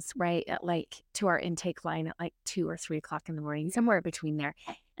calls, right, at like to our intake line at like 2 or 3 o'clock in the morning, somewhere between there.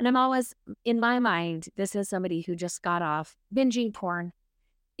 And I'm always, in my mind, this is somebody who just got off binging porn,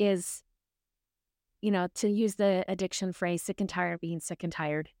 is, to use the addiction phrase, sick and tired of being sick and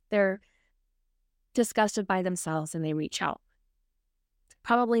tired. They're disgusted by themselves and they reach out,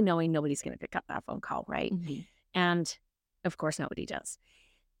 probably knowing nobody's going to pick up that phone call, right? And of course, nobody does.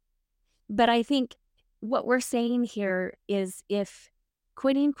 But I think what we're saying here is, if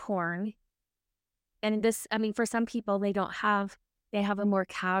quitting porn, and this, I mean, for some people, they have a more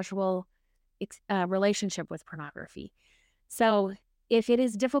casual relationship with pornography. So if it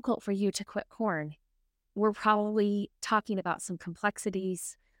is difficult for you to quit porn, we're probably talking about some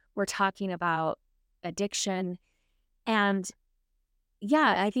complexities. We're talking about addiction. And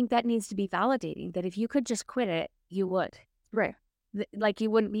yeah, I think that needs to be validating, that if you could just quit it, you would. Right. Like, you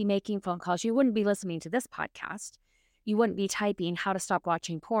wouldn't be making phone calls. You wouldn't be listening to this podcast. You wouldn't be typing how to stop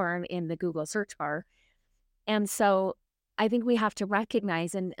watching porn in the Google search bar. And so I think we have to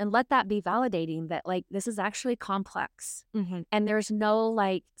recognize and let that be validating, that like, this is actually complex, and there's no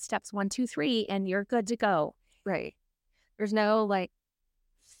like steps 1, 2, 3, and you're good to go. Right. There's no like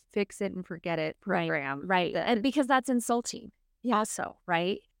fix it and forget it program. Right. And because that's insulting also,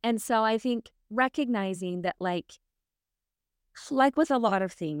 right? And so I think recognizing that like with a lot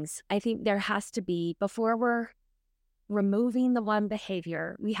of things, I think there has to be, before we're removing the one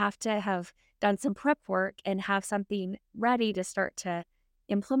behavior, we have to have done some prep work and have something ready to start to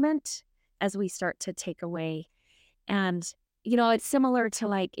implement as we start to take away. And, it's similar to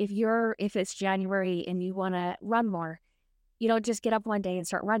like, if it's January and you want to run more, you don't just get up one day and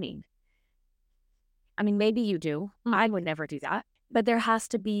start running. I mean, maybe you do. I would never do that. But there has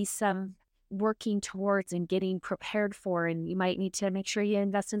to be some working towards and getting prepared for, and you might need to make sure you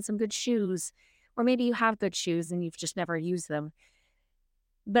invest in some good shoes, or maybe you have good shoes and you've just never used them.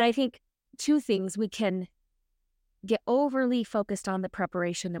 But I think two things: we can get overly focused on the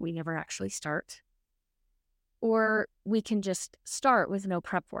preparation that we never actually start, or we can just start with no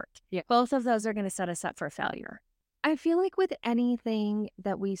prep work. Yeah. Both of those are going to set us up for failure. I feel like with anything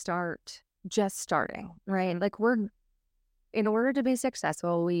that we start just starting, right? Like in order to be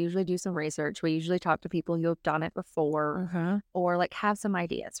successful, we usually do some research. We usually talk to people who have done it before, or like have some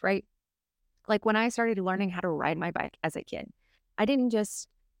ideas, right? Like when I started learning how to ride my bike as a kid, I didn't just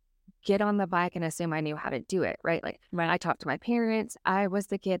get on the bike and assume I knew how to do it, right? Like when I talked to my parents, I was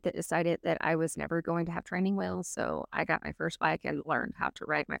the kid that decided that I was never going to have training wheels. So I got my first bike and learned how to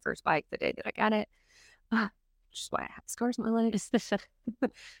ride my first bike the day that I got it. Which is why I have scars on my legs.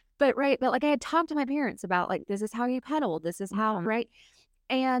 But like I had talked to my parents about like, this is how you pedal. This is how, right?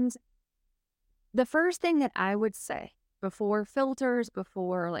 And the first thing that I would say before filters,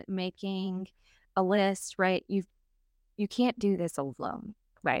 before like making a list, right? You can't do this alone,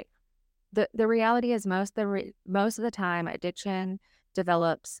 right? The reality is most of the time addiction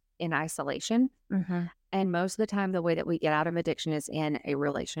develops in isolation. And most of the time the way that we get out of addiction is in a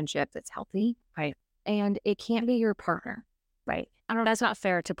relationship that's healthy. Right. And it can't be your partner. Right. That's not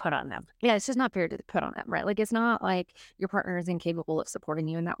fair to put on them. Yeah, it's just not fair to put on them, right? Like, it's not like your partner is incapable of supporting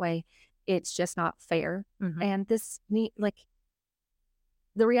you in that way. It's just not fair. And the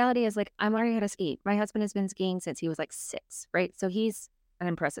reality is, like, I'm learning how to ski. My husband has been skiing since he was like 6, right? So he's an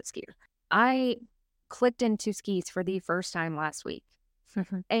impressive skier. I clicked into skis for the first time last week.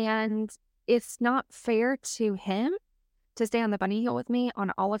 And it's not fair to him to stay on the bunny hill with me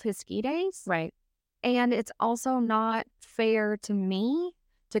on all of his ski days. Right. And it's also not fair to me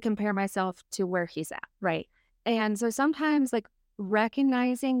to compare myself to where he's at. Right. And so sometimes like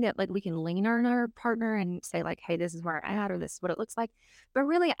recognizing that like we can lean on our partner and say like, hey, this is where I'm at, or this is what it looks like. But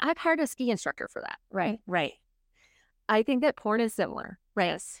really, I've hired a ski instructor for that. Right. Right. I think that porn is similar. Right.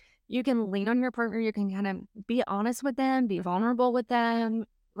 Yes. You can lean on your partner. You can kind of be honest with them, be vulnerable with them,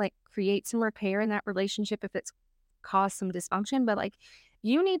 like create some repair in that relationship if it's caused some dysfunction. But like,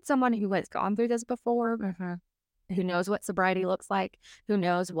 you need someone who has gone through this before, who knows what sobriety looks like, who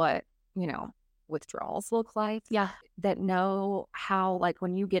knows what, withdrawals look like. Yeah. That know how, like,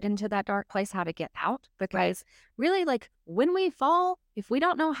 when you get into that dark place, how to get out. Because really, like, when we fall, if we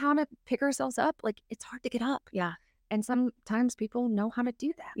don't know how to pick ourselves up, like, it's hard to get up. Yeah. And sometimes people know how to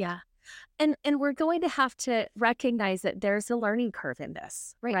do that. Yeah. And we're going to have to recognize that there's a learning curve in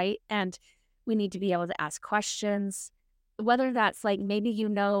this, right? And we need to be able to ask questions. Whether that's like maybe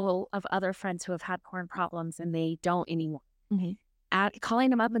of other friends who have had porn problems and they don't anymore.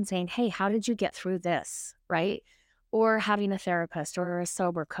 Calling them up and saying, hey, how did you get through this, right? Or having a therapist or a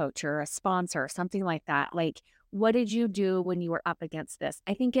sober coach or a sponsor, something like that. Like, what did you do when you were up against this?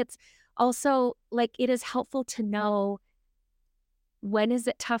 I think it's also like it is helpful to know when is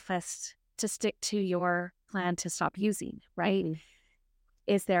it toughest to stick to your plan to stop using, right?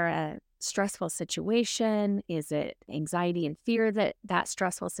 Is there a stressful situation? Is it anxiety and fear that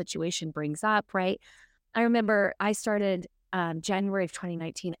stressful situation brings up, right? I remember I started January of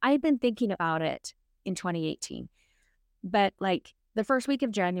 2019. I had been thinking about it in 2018. But like the first week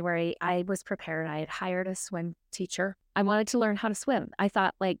of January, I was prepared. I had hired a swim teacher. I wanted to learn how to swim. I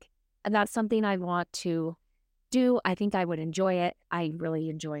thought like that's something I want to do. I think I would enjoy it. I really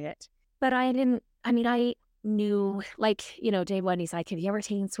enjoy it. But I knew, like, day one, he's like, have you ever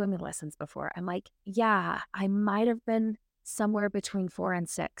taken swimming lessons before? I'm like, yeah, I might have been somewhere between 4 and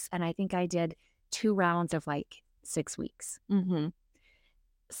 6. And I think I did 2 rounds of like 6 weeks. Mm-hmm.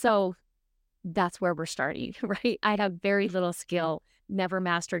 So that's where we're starting, right? I have very little skill, never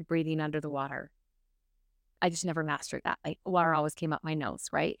mastered breathing under the water. I just never mastered that. Like water always came up my nose,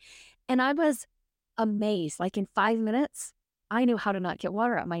 right? And I was amazed. Like in 5 minutes, I knew how to not get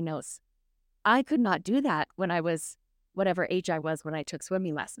water up my nose. I could not do that when I was whatever age I was when I took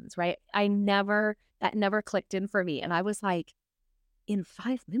swimming lessons, right? That never clicked in for me. And I was like, in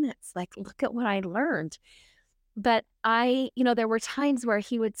 5 minutes, like, look at what I learned. But there were times where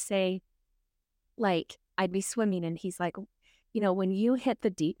he would say, like, I'd be swimming and he's like, when you hit the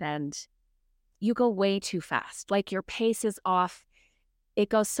deep end, you go way too fast. Like your pace is off. It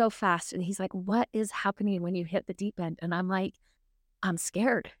goes so fast. And he's like, what is happening when you hit the deep end? And I'm like, I'm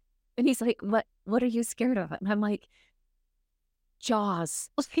scared. And he's like, what are you scared of? And I'm like, Jaws.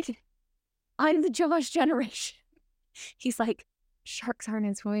 I'm the Jaws generation. He's like, sharks aren't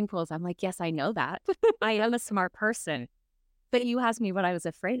in swimming pools. I'm like, yes, I know that. I am a smart person. But you asked me what I was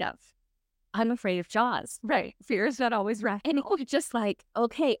afraid of. I'm afraid of Jaws. Right. Fear is not always right. And he was just like,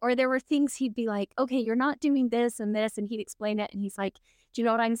 okay. Or there were things he'd be like, okay, you're not doing this and this. And he'd explain it. And he's like, do you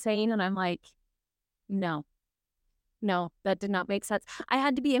know what I'm saying? And I'm like, no, that did not make sense. I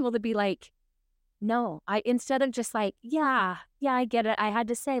had to be able to be like, no, instead of just like, yeah, I get it. I had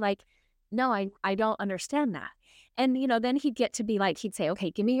to say like, no, I don't understand that. And, then he'd get to be like, he'd say,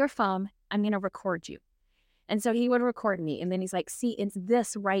 okay, give me your phone. I'm going to record you. And so he would record me. And then he's like, see, it's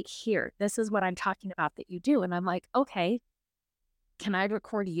this right here. This is what I'm talking about that you do. And I'm like, okay, can I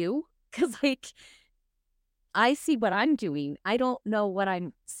record you? Because like, I see what I'm doing. I don't know what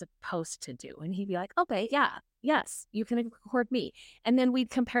I'm supposed to do. And he'd be like, okay, yeah, yes, you can record me. And then we'd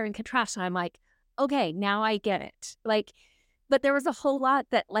compare and contrast. And I'm like, okay, now I get it. Like, but there was a whole lot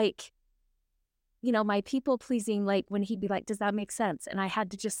that like, my people pleasing, like when he'd be like, does that make sense? And I had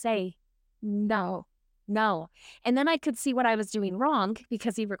to just say, no. And then I could see what I was doing wrong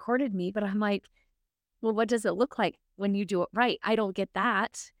because he recorded me, but I'm like, well, what does it look like when you do it right? I don't get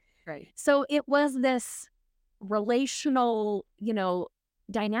that. Right. So it was this relational,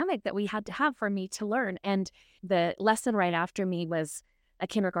 dynamic that we had to have for me to learn. And the lesson right after me was a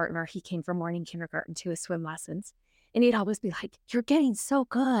kindergartner. He came from morning kindergarten to his swim lessons. And he'd always be like, you're getting so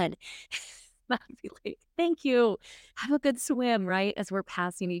good. I'd be like, thank you. Have a good swim, right? As we're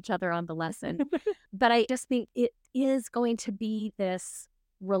passing each other on the lesson. But I just think it is going to be this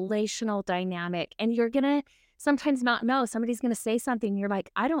relational dynamic. And you're going to sometimes not know. Somebody's going to say something. You're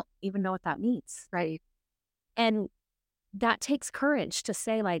like, I don't even know what that means. Right. And that takes courage to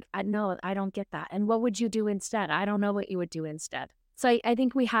say like, I don't get that. And what would you do instead? I don't know what you would do instead. So I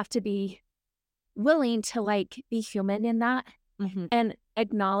think we have to be willing to like be human in that. Mm-hmm. And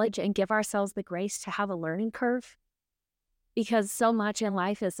acknowledge and give ourselves the grace to have a learning curve, because so much in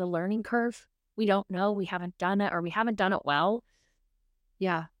life is a learning curve. We don't know, we haven't done it, or we haven't done it well.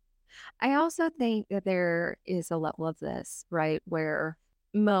 Yeah. I also think that there is a level of this, right, where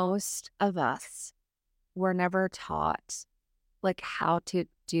most of us were never taught like how to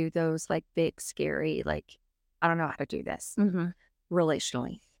do those like big, scary, like, I don't know how to do this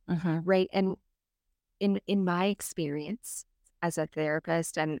relationally. Right. And in my experience as a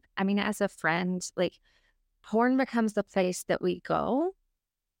therapist and I mean, as a friend, like porn becomes the place that we go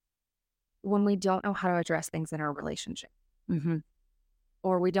when we don't know how to address things in our relationship.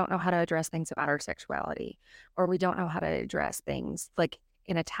 Or we don't know how to address things about our sexuality, or we don't know how to address things like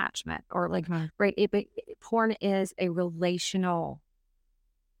in attachment or like, right. Porn is a relational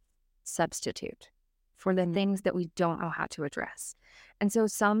substitute for the things that we don't know how to address. And so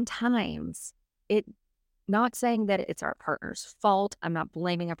sometimes not saying that it's our partner's fault. I'm not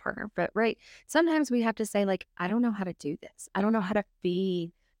blaming a partner, but right. Sometimes we have to say like, I don't know how to do this. I don't know how to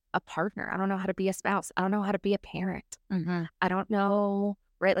be a partner. I don't know how to be a spouse. I don't know how to be a parent. I don't know,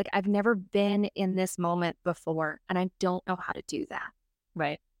 right? Like I've never been in this moment before and I don't know how to do that.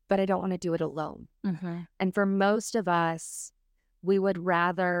 Right. But I don't want to do it alone. And for most of us, we would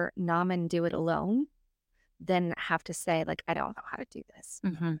rather numb and do it alone than have to say like, I don't know how to do this.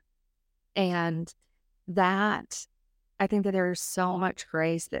 And that, I think that there's so much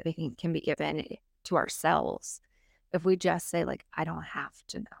grace that can be given to ourselves if we just say like, I don't have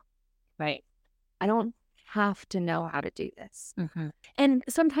to know. Right. I don't have to know how to do this. And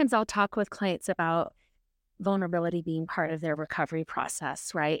sometimes I'll talk with clients about vulnerability being part of their recovery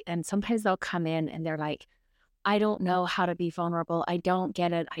process, right? And sometimes they'll come in and they're like, I don't know how to be vulnerable. I don't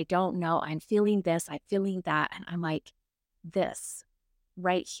get it. I don't know. I'm feeling this. I'm feeling that. And I'm like, this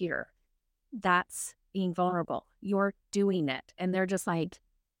right here, that's being vulnerable. You're doing it. And they're just like,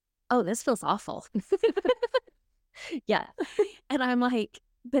 oh, this feels awful. Yeah. And I'm like,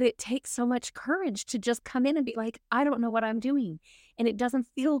 But it takes so much courage to just come in and be like, I don't know what I'm doing. And it doesn't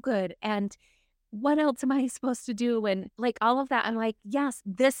feel good. And what else am I supposed to do? And like all of that, I'm like, yes,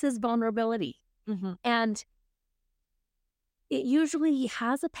 this is vulnerability. Mm-hmm. And it usually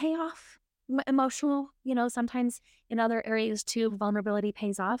has a payoff, emotional, sometimes in other areas too, vulnerability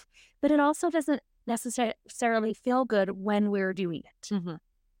pays off, but it also doesn't necessarily feel good when we're doing it. Mm-hmm.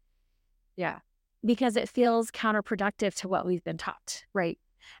 Yeah. Because it feels counterproductive to what we've been taught. Right.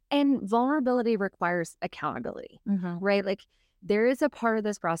 And vulnerability requires accountability, right? Like there is a part of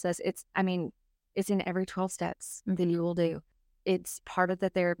this process. It's in every 12 steps that you will do. It's part of the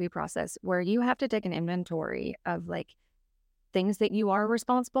therapy process where you have to take an inventory of like things that you are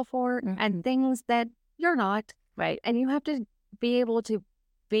responsible for and things that you're not. Right. And you have to be able to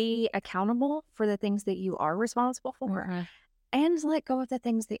be accountable for the things that you are responsible for and let go of the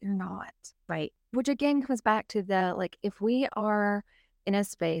things that you're not. Right. Which again comes back to the, like, if we are in a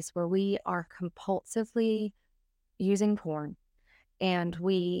space where we are compulsively using porn and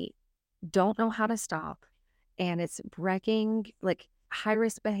we don't know how to stop and it's wrecking, like high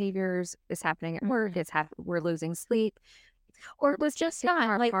risk behaviors is happening at work, we're losing sleep, or it was just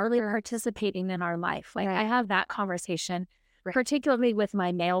not like participating in our life. Like I have that conversation, particularly with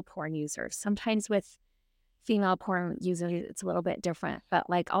my male porn users. Sometimes with female porn users, it's a little bit different, but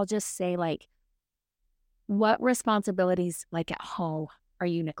like, I'll just say like, what responsibilities like at home are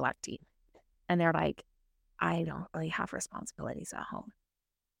you neglecting? And they're like, I don't really have responsibilities at home.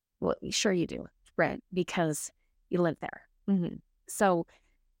 Well, sure you do, right? Because you live there. So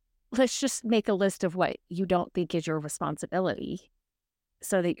let's just make a list of what you don't think is your responsibility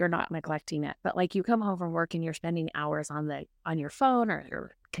so that you're not neglecting it. But like you come home from work and you're spending hours on your phone or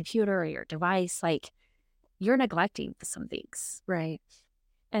your computer or your device, like you're neglecting some things. Right.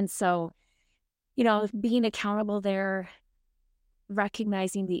 And so, being accountable there,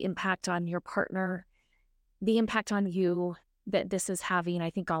 recognizing the impact on your partner, the impact on you that this is having,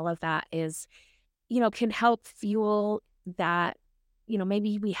 I think all of that is, can help fuel that,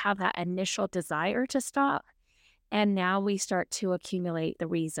 maybe we have that initial desire to stop. And now we start to accumulate the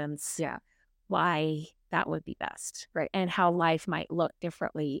reasons why that would be best. Right. And how life might look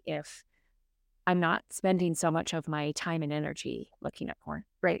differently if I'm not spending so much of my time and energy looking at porn.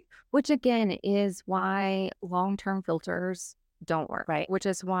 Right. Which again is why long-term filters don't work. Right. Which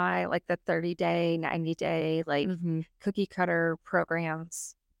is why like the 30-day, 90-day, like cookie cutter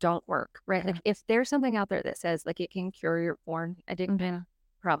programs don't work. Right. Like if there's something out there that says like it can cure your porn addiction,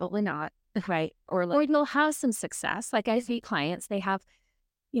 probably not. Right. Or you'll have some success. Like I see clients, they have,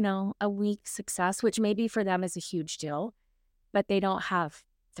 a week success, which maybe for them is a huge deal, but they don't have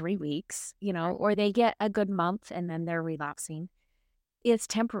 3 weeks, or they get a good month and then they're relapsing. It's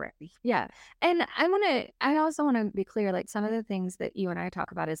temporary. Yeah. And I also want to be clear, like some of the things that you and I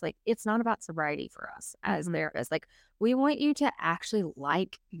talk about is like, it's not about sobriety for us as therapists. Like we want you to actually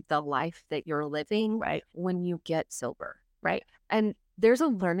like the life that you're living when you get sober. Right. And there's a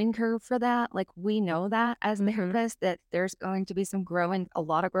learning curve for that. Like we know that as therapists that there's going to be a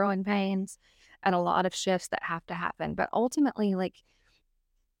lot of growing pains and a lot of shifts that have to happen. But ultimately, like,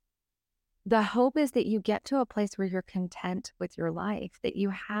 the hope is that you get to a place where you're content with your life, that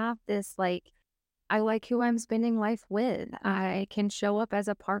you have this, like, I like who I'm spending life with. I can show up as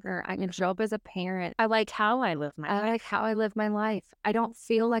a partner. I can show up as a parent. I like how I live my life. I like how I live my life. I don't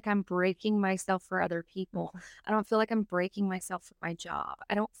feel like I'm breaking myself for other people. I don't feel like I'm breaking myself for my job.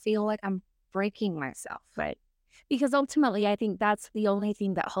 I don't feel like I'm breaking myself. Right. Because ultimately, I think that's the only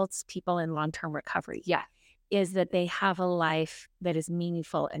thing that holds people in long-term recovery. Yeah. Is that they have a life that is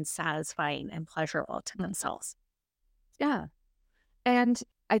meaningful and satisfying and pleasurable to themselves. Yeah. And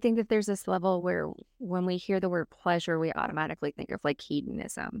I think that there's this level where when we hear the word pleasure, we automatically think of like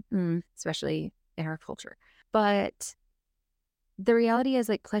hedonism, especially in our culture. But the reality is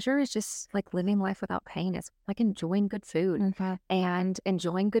like pleasure is just like living life without pain. It's like enjoying good food and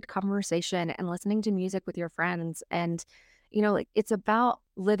enjoying good conversation and listening to music with your friends. And like it's about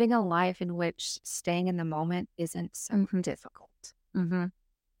living a life in which staying in the moment isn't so difficult.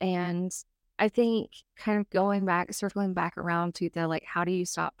 And I think kind of circling back around to the, like, how do you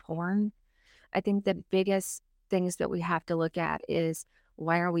stop porn? I think the biggest things that we have to look at is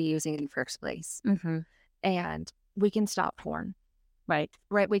why are we using it in the first place? And we can stop porn. Right.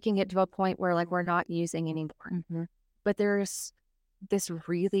 We can get to a point where like we're not using anymore. But there's this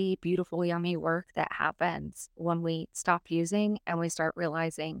really beautiful, yummy work that happens when we stop using and we start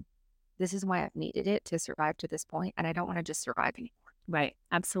realizing this is why I've needed it to survive to this point, and I don't want to just survive anymore. Right.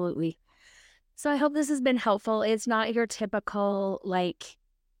 Absolutely. So I hope this has been helpful. It's not your typical, like,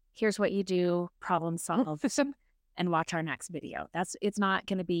 here's what you do, problem solve. and watch our next video. It's not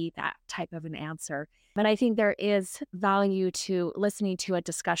going to be that type of an answer. But I think there is value to listening to a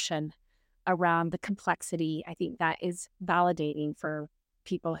discussion around the complexity. I think that is validating for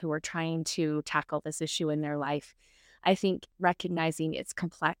people who are trying to tackle this issue in their life. I think recognizing it's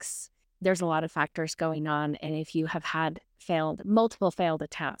complex, there's a lot of factors going on. And if you have had multiple failed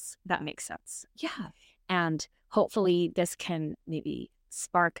attempts, that makes sense. Yeah. And hopefully this can maybe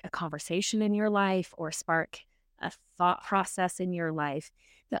spark a conversation in your life or spark a thought process in your life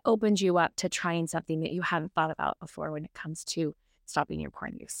that opens you up to trying something that you hadn't thought about before when it comes to stopping your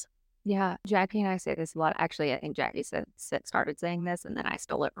porn use. Yeah. Jackie and I say this a lot. Actually, I think Jackie started saying this, and then I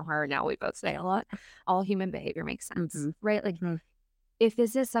stole it from her. Now we both say a lot. All human behavior makes sense, right? Like, if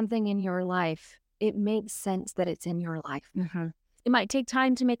this is something in your life, it makes sense that it's in your life. It might take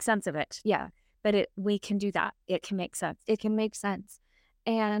time to make sense of it. Yeah. But we can do that. It can make sense. It can make sense.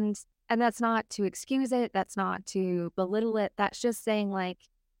 And that's not to excuse it. That's not to belittle it. That's just saying, like,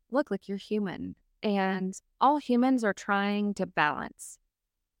 look, you're human. And all humans are trying to balance.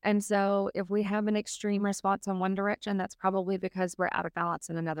 And so if we have an extreme response in one direction, that's probably because we're out of balance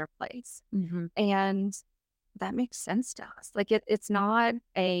in another place. And that makes sense to us. Like, it's not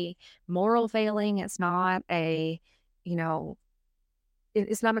a moral failing. It's not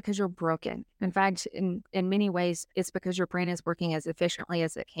it's not because you're broken. In fact, in many ways, it's because your brain is working as efficiently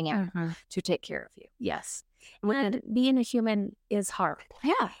as it can to take care of you. Yes. When being a human is hard.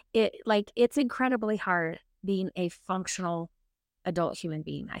 Yeah. It's incredibly hard being a functional adult human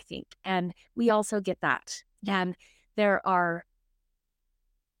being, I think. And we also get that. And there are,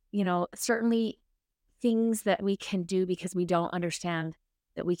 certainly things that we can do because we don't understand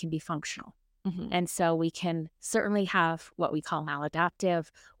that we can be functional. And so we can certainly have what we call maladaptive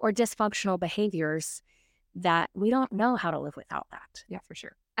or dysfunctional behaviors that we don't know how to live without that. Yeah, for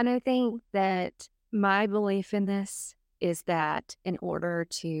sure. And I think that my belief in this is that in order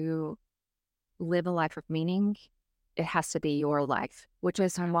to live a life of meaning, it has to be your life, which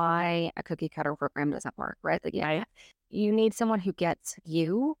is why a cookie cutter program doesn't work, right? Like, you need someone who gets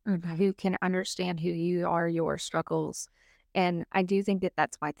you, who can understand who you are, your struggles. And I do think that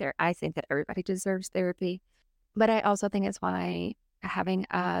that's why I think that everybody deserves therapy. But I also think it's why having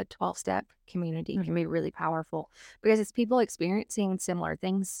a 12-step community can be really powerful, because it's people experiencing similar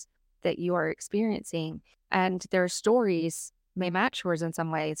things that you are experiencing. And their stories may match yours in some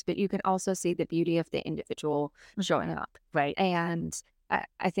ways, but you can also see the beauty of the individual showing up. Right. And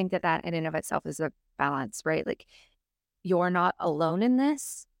I think that in and of itself is a balance, right? Like, you're not alone in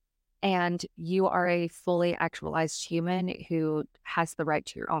this. And you are a fully actualized human who has the right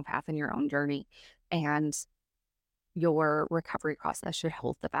to your own path and your own journey. And your recovery process should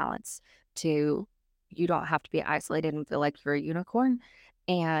hold the balance to, you don't have to be isolated and feel like you're a unicorn.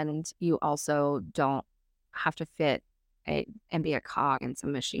 And you also don't have to fit and be a cog in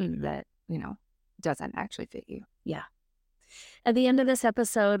some machine that, doesn't actually fit you. Yeah. At the end of this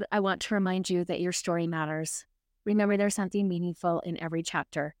episode, I want to remind you that your story matters. Remember, there's something meaningful in every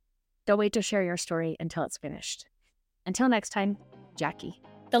chapter. Don't wait to share your story until it's finished. Until next time, Jackie.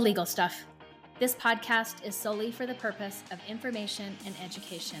 The Legal Stuff. This podcast is solely for the purpose of information and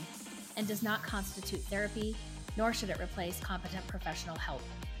education and does not constitute therapy, nor should it replace competent professional help.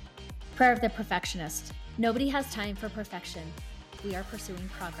 Prayer of the Perfectionist. Nobody has time for perfection. We are pursuing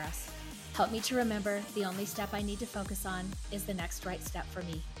progress. Help me to remember the only step I need to focus on is the next right step for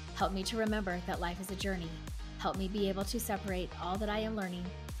me. Help me to remember that life is a journey. Help me be able to separate all that I am learning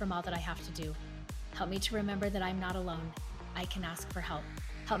from all that I have to do. Help me to remember that I'm not alone. I can ask for help.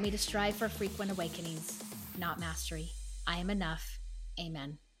 Help me to strive for frequent awakenings, not mastery. I am enough.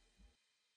 Amen.